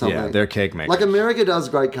empire in something. Yeah, they're cake makers. Like America does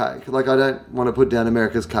great cake. I don't want to put down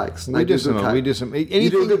America's cakes. They do good some. cake. We do some. You do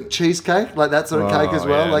Anything. good cheesecake, like that sort of cake as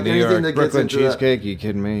well. Yeah, Like New anything York, that gets Brooklyn into that. cheesecake. You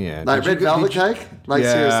kidding me? Yeah. Like Did red you- velvet did you- cake? Like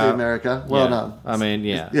Yeah. seriously, America. Well Yeah. done. I mean,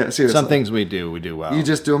 yeah. Yeah, seriously. Some things we do well. You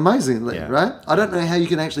just do amazingly, Yeah. right? I don't know how you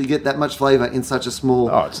can actually get that much flavour in such a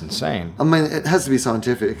small... Oh, it's insane. I mean, it has to be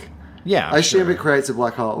scientific. Yeah. I assume sure. it creates a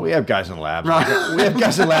black hole. We have guys in labs. Right. We have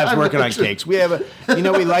guys in labs working on cakes. We have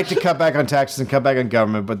we like to cut back on taxes and cut back on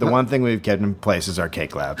government, but the one thing we've kept in place is our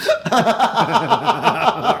cake labs.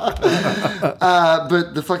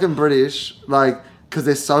 But the fucking British, because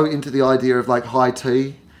they're so into the idea of high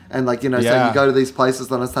tea, and so Yeah. you go to these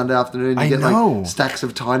places on a Sunday afternoon, you I get know. stacks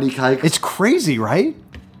of tiny cakes. It's crazy, right?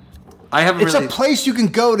 I haven't It's really. a place you can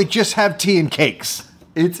go to just have tea and cakes.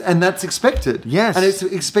 And that's expected. Yes. And it's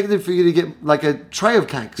expected for you to get a tray of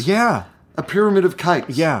cakes. Yeah. A pyramid of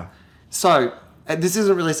cakes. Yeah. So, this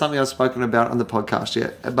isn't really something I've spoken about on the podcast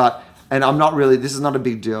yet, and I'm not really, this is not a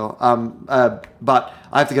big deal, but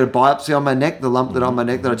I have to get a biopsy on my neck, the lump that on my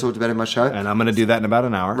neck that I talked about in my show. And I'm going to do that in about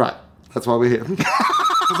an hour. Right. That's why we're here.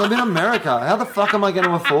 Because I'm in America. How the fuck am I going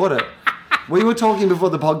to afford it? We were talking before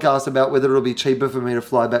the podcast about whether it'll be cheaper for me to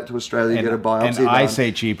fly back to Australia to get a biopsy And I done.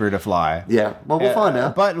 say cheaper to fly. Yeah, well, we'll find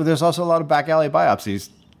out. But there's also a lot of back alley biopsies.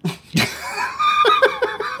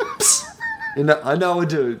 I know a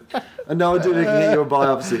dude. I know a dude who can get you a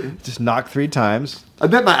biopsy. Just knock 3 times. I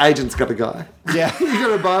bet my agent's got a guy. Yeah. You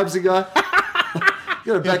got a biopsy guy?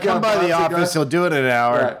 You got a He'll back come by the biopsy office. guy? He'll do it in an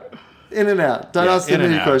hour. Right. In and out. Don't Yeah, ask him in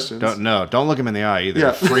and any out. questions. Don't look him in the eye either.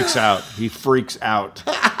 Yeah. He freaks out. He freaks out.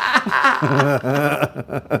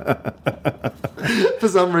 For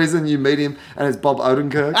some reason, you meet him and it's Bob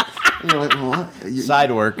Odenkirk. And you're like, what?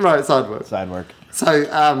 Side work. Right, side work. Side work. So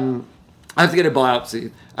I have to get a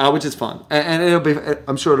biopsy, which is fine, and it'll be.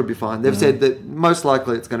 I'm sure it'll be fine. They've said that most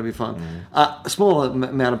likely it's going to be fine. A small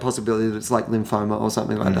amount of possibility that it's like lymphoma or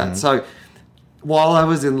something like that. So while I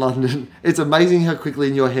was in London, it's amazing how quickly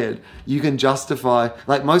in your head you can justify.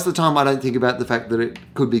 Like most of the time, I don't think about the fact that it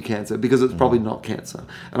could be cancer because it's probably not cancer,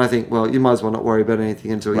 and I think, well, you might as well not worry about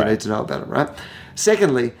anything until you need to know about it, right?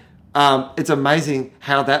 Secondly. It's amazing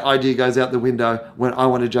how that idea goes out the window when I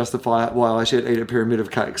want to justify why I should eat a pyramid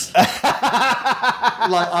of cakes. Like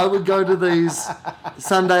I would go to these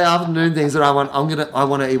Sunday afternoon things that I want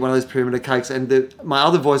to eat one of those pyramid of cakes, and my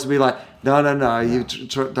other voice would be like, no, you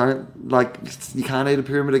don't, like, you can't eat a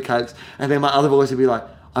pyramid of cakes, and then my other voice would be like,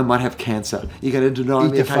 I might have cancer. You're going to deny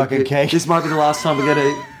Eat me a the fucking cake. This might be the last time we're going to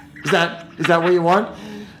eat. Is that what you want?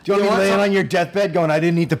 Do you want me laying on your deathbed going, I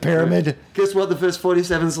didn't eat the pyramid? Guess what the first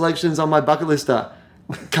 47 selections on my bucket list are?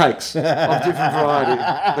 Cakes of different variety.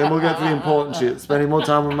 Then we'll get to the important shit. Spending more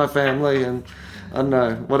time with my family and, I don't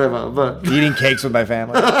know, whatever. But Eating cakes with my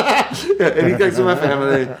family. yeah, eating cakes with my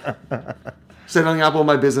family. Setting up all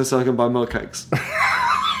my business so I can buy more cakes.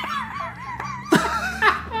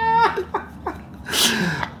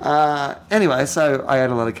 Anyway, so I ate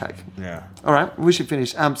a lot of cake. Yeah. All right, we should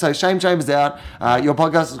finish. So Shame Chamber's out. Your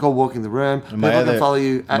podcast is called Walking the Room. People can follow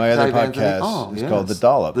you at my other Dave Anthony. podcast is called The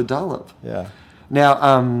Dollop. The Dollop. Yeah.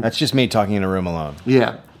 Now, That's just me talking in a room alone.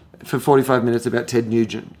 yeah, for 45 minutes about Ted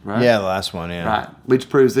Nugent, right? Yeah, the last one, yeah. Right, which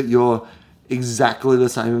proves that you're exactly the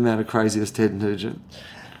same amount of crazy as Ted Nugent.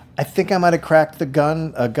 I think I might have cracked a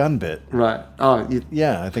gun bit. Right. Oh,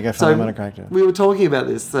 Yeah, I think I finally might have cracked it. we were talking about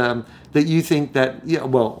this, that you think that,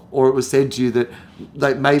 or it was said to you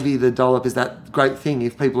that maybe the Dollop is that great thing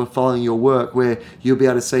if people are following your work where you'll be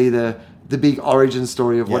able to see the big origin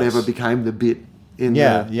story of whatever Yes. became the bit in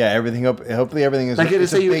everything. Hopefully everything is. They get to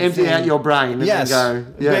it's a see you big empty thing. out your brain and Yes. then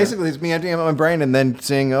go, yeah. Basically, it's me emptying out my brain and then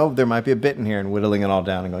seeing, there might be a bit in here and whittling it all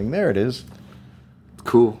down and going, there it is.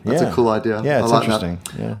 Cool. That's a Yeah. cool idea. Yeah, I it's like interesting.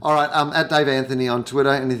 That. Yeah. All right. At Dave Anthony on Twitter.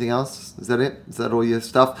 Anything else? Is that it? Is that all your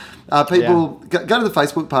stuff? People go to the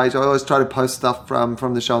Facebook page. I always try to post stuff from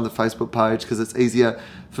the show on the Facebook page because it's easier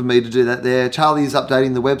for me to do that there. Charlie is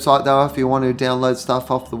updating the website though. If you want to download stuff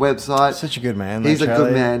off the website, Such a good man. he's a Charlie.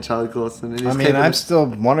 good man, Charlie Clausen. And I mean, I'm still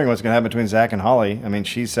wondering what's going to happen between Zach and Holly. I mean,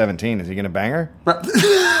 she's 17. Is he going to bang her?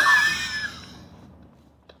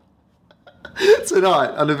 Tonight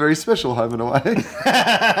on a very special Home and Away.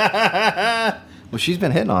 Well, she's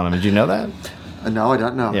been hitting on him. Did you know that? No, I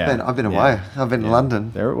don't know. Yeah. I've been away. I've been in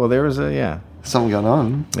London. There was a, Something going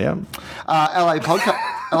on. Yeah. LA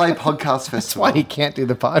Podcast Festival. That's why he can't do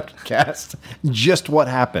the podcast. Just what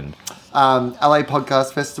happened. LA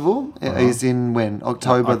Podcast Festival is in when?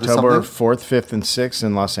 October the something? 4th, 5th, and 6th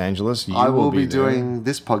in Los Angeles. You I will be there. doing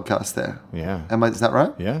this podcast there. Yeah. Is that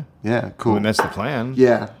right? Yeah. Yeah, cool. And that's the plan.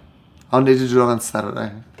 Yeah. I'll need to do it on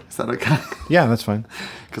Saturday. Is that okay? Yeah, that's fine.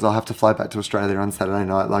 Because I'll have to fly back to Australia on Saturday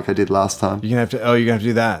night like I did last time. You're gonna have to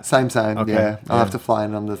do that. Same. Okay. Yeah. I'll Yeah. have to fly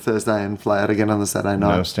in on the Thursday and fly out again on the Saturday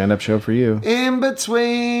night. No stand-up show for you. In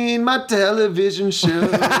between my television show.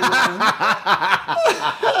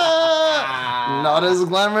 Not as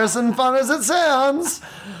glamorous and fun as it sounds.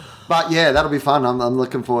 But yeah, that'll be fun. I'm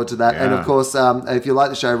looking forward to that. Yeah. And of course, if you like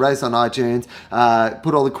the show, rate us on iTunes.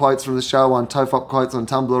 Put all the quotes from the show on FOFOP quotes on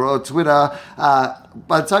Tumblr or Twitter.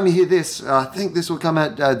 By the time you hear this, I think this will come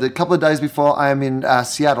out the couple of days before. I am in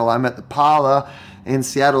Seattle. I'm at the Parlor in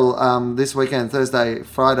Seattle this weekend, Thursday,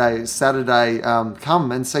 Friday, Saturday.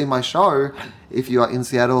 Come and see my show if you are in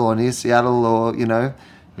Seattle or near Seattle or,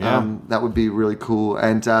 that would be really cool.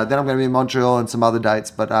 And then I'm going to be in Montreal and some other dates,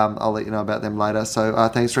 but I'll let you know about them later. So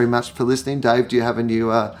thanks very much for listening. Dave, do you have a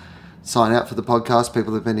new sign out for the podcast?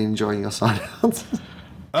 People have been enjoying your sign outs.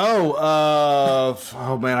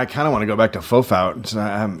 Oh man, I kind of want to go back to FOFOP.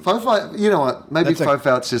 FOFOP, you know what? Maybe That's a-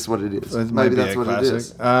 FOFOP's just what it is. It might Maybe be that's a what it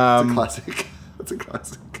is. classic. It's a classic. It's a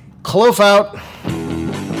classic. Clove out.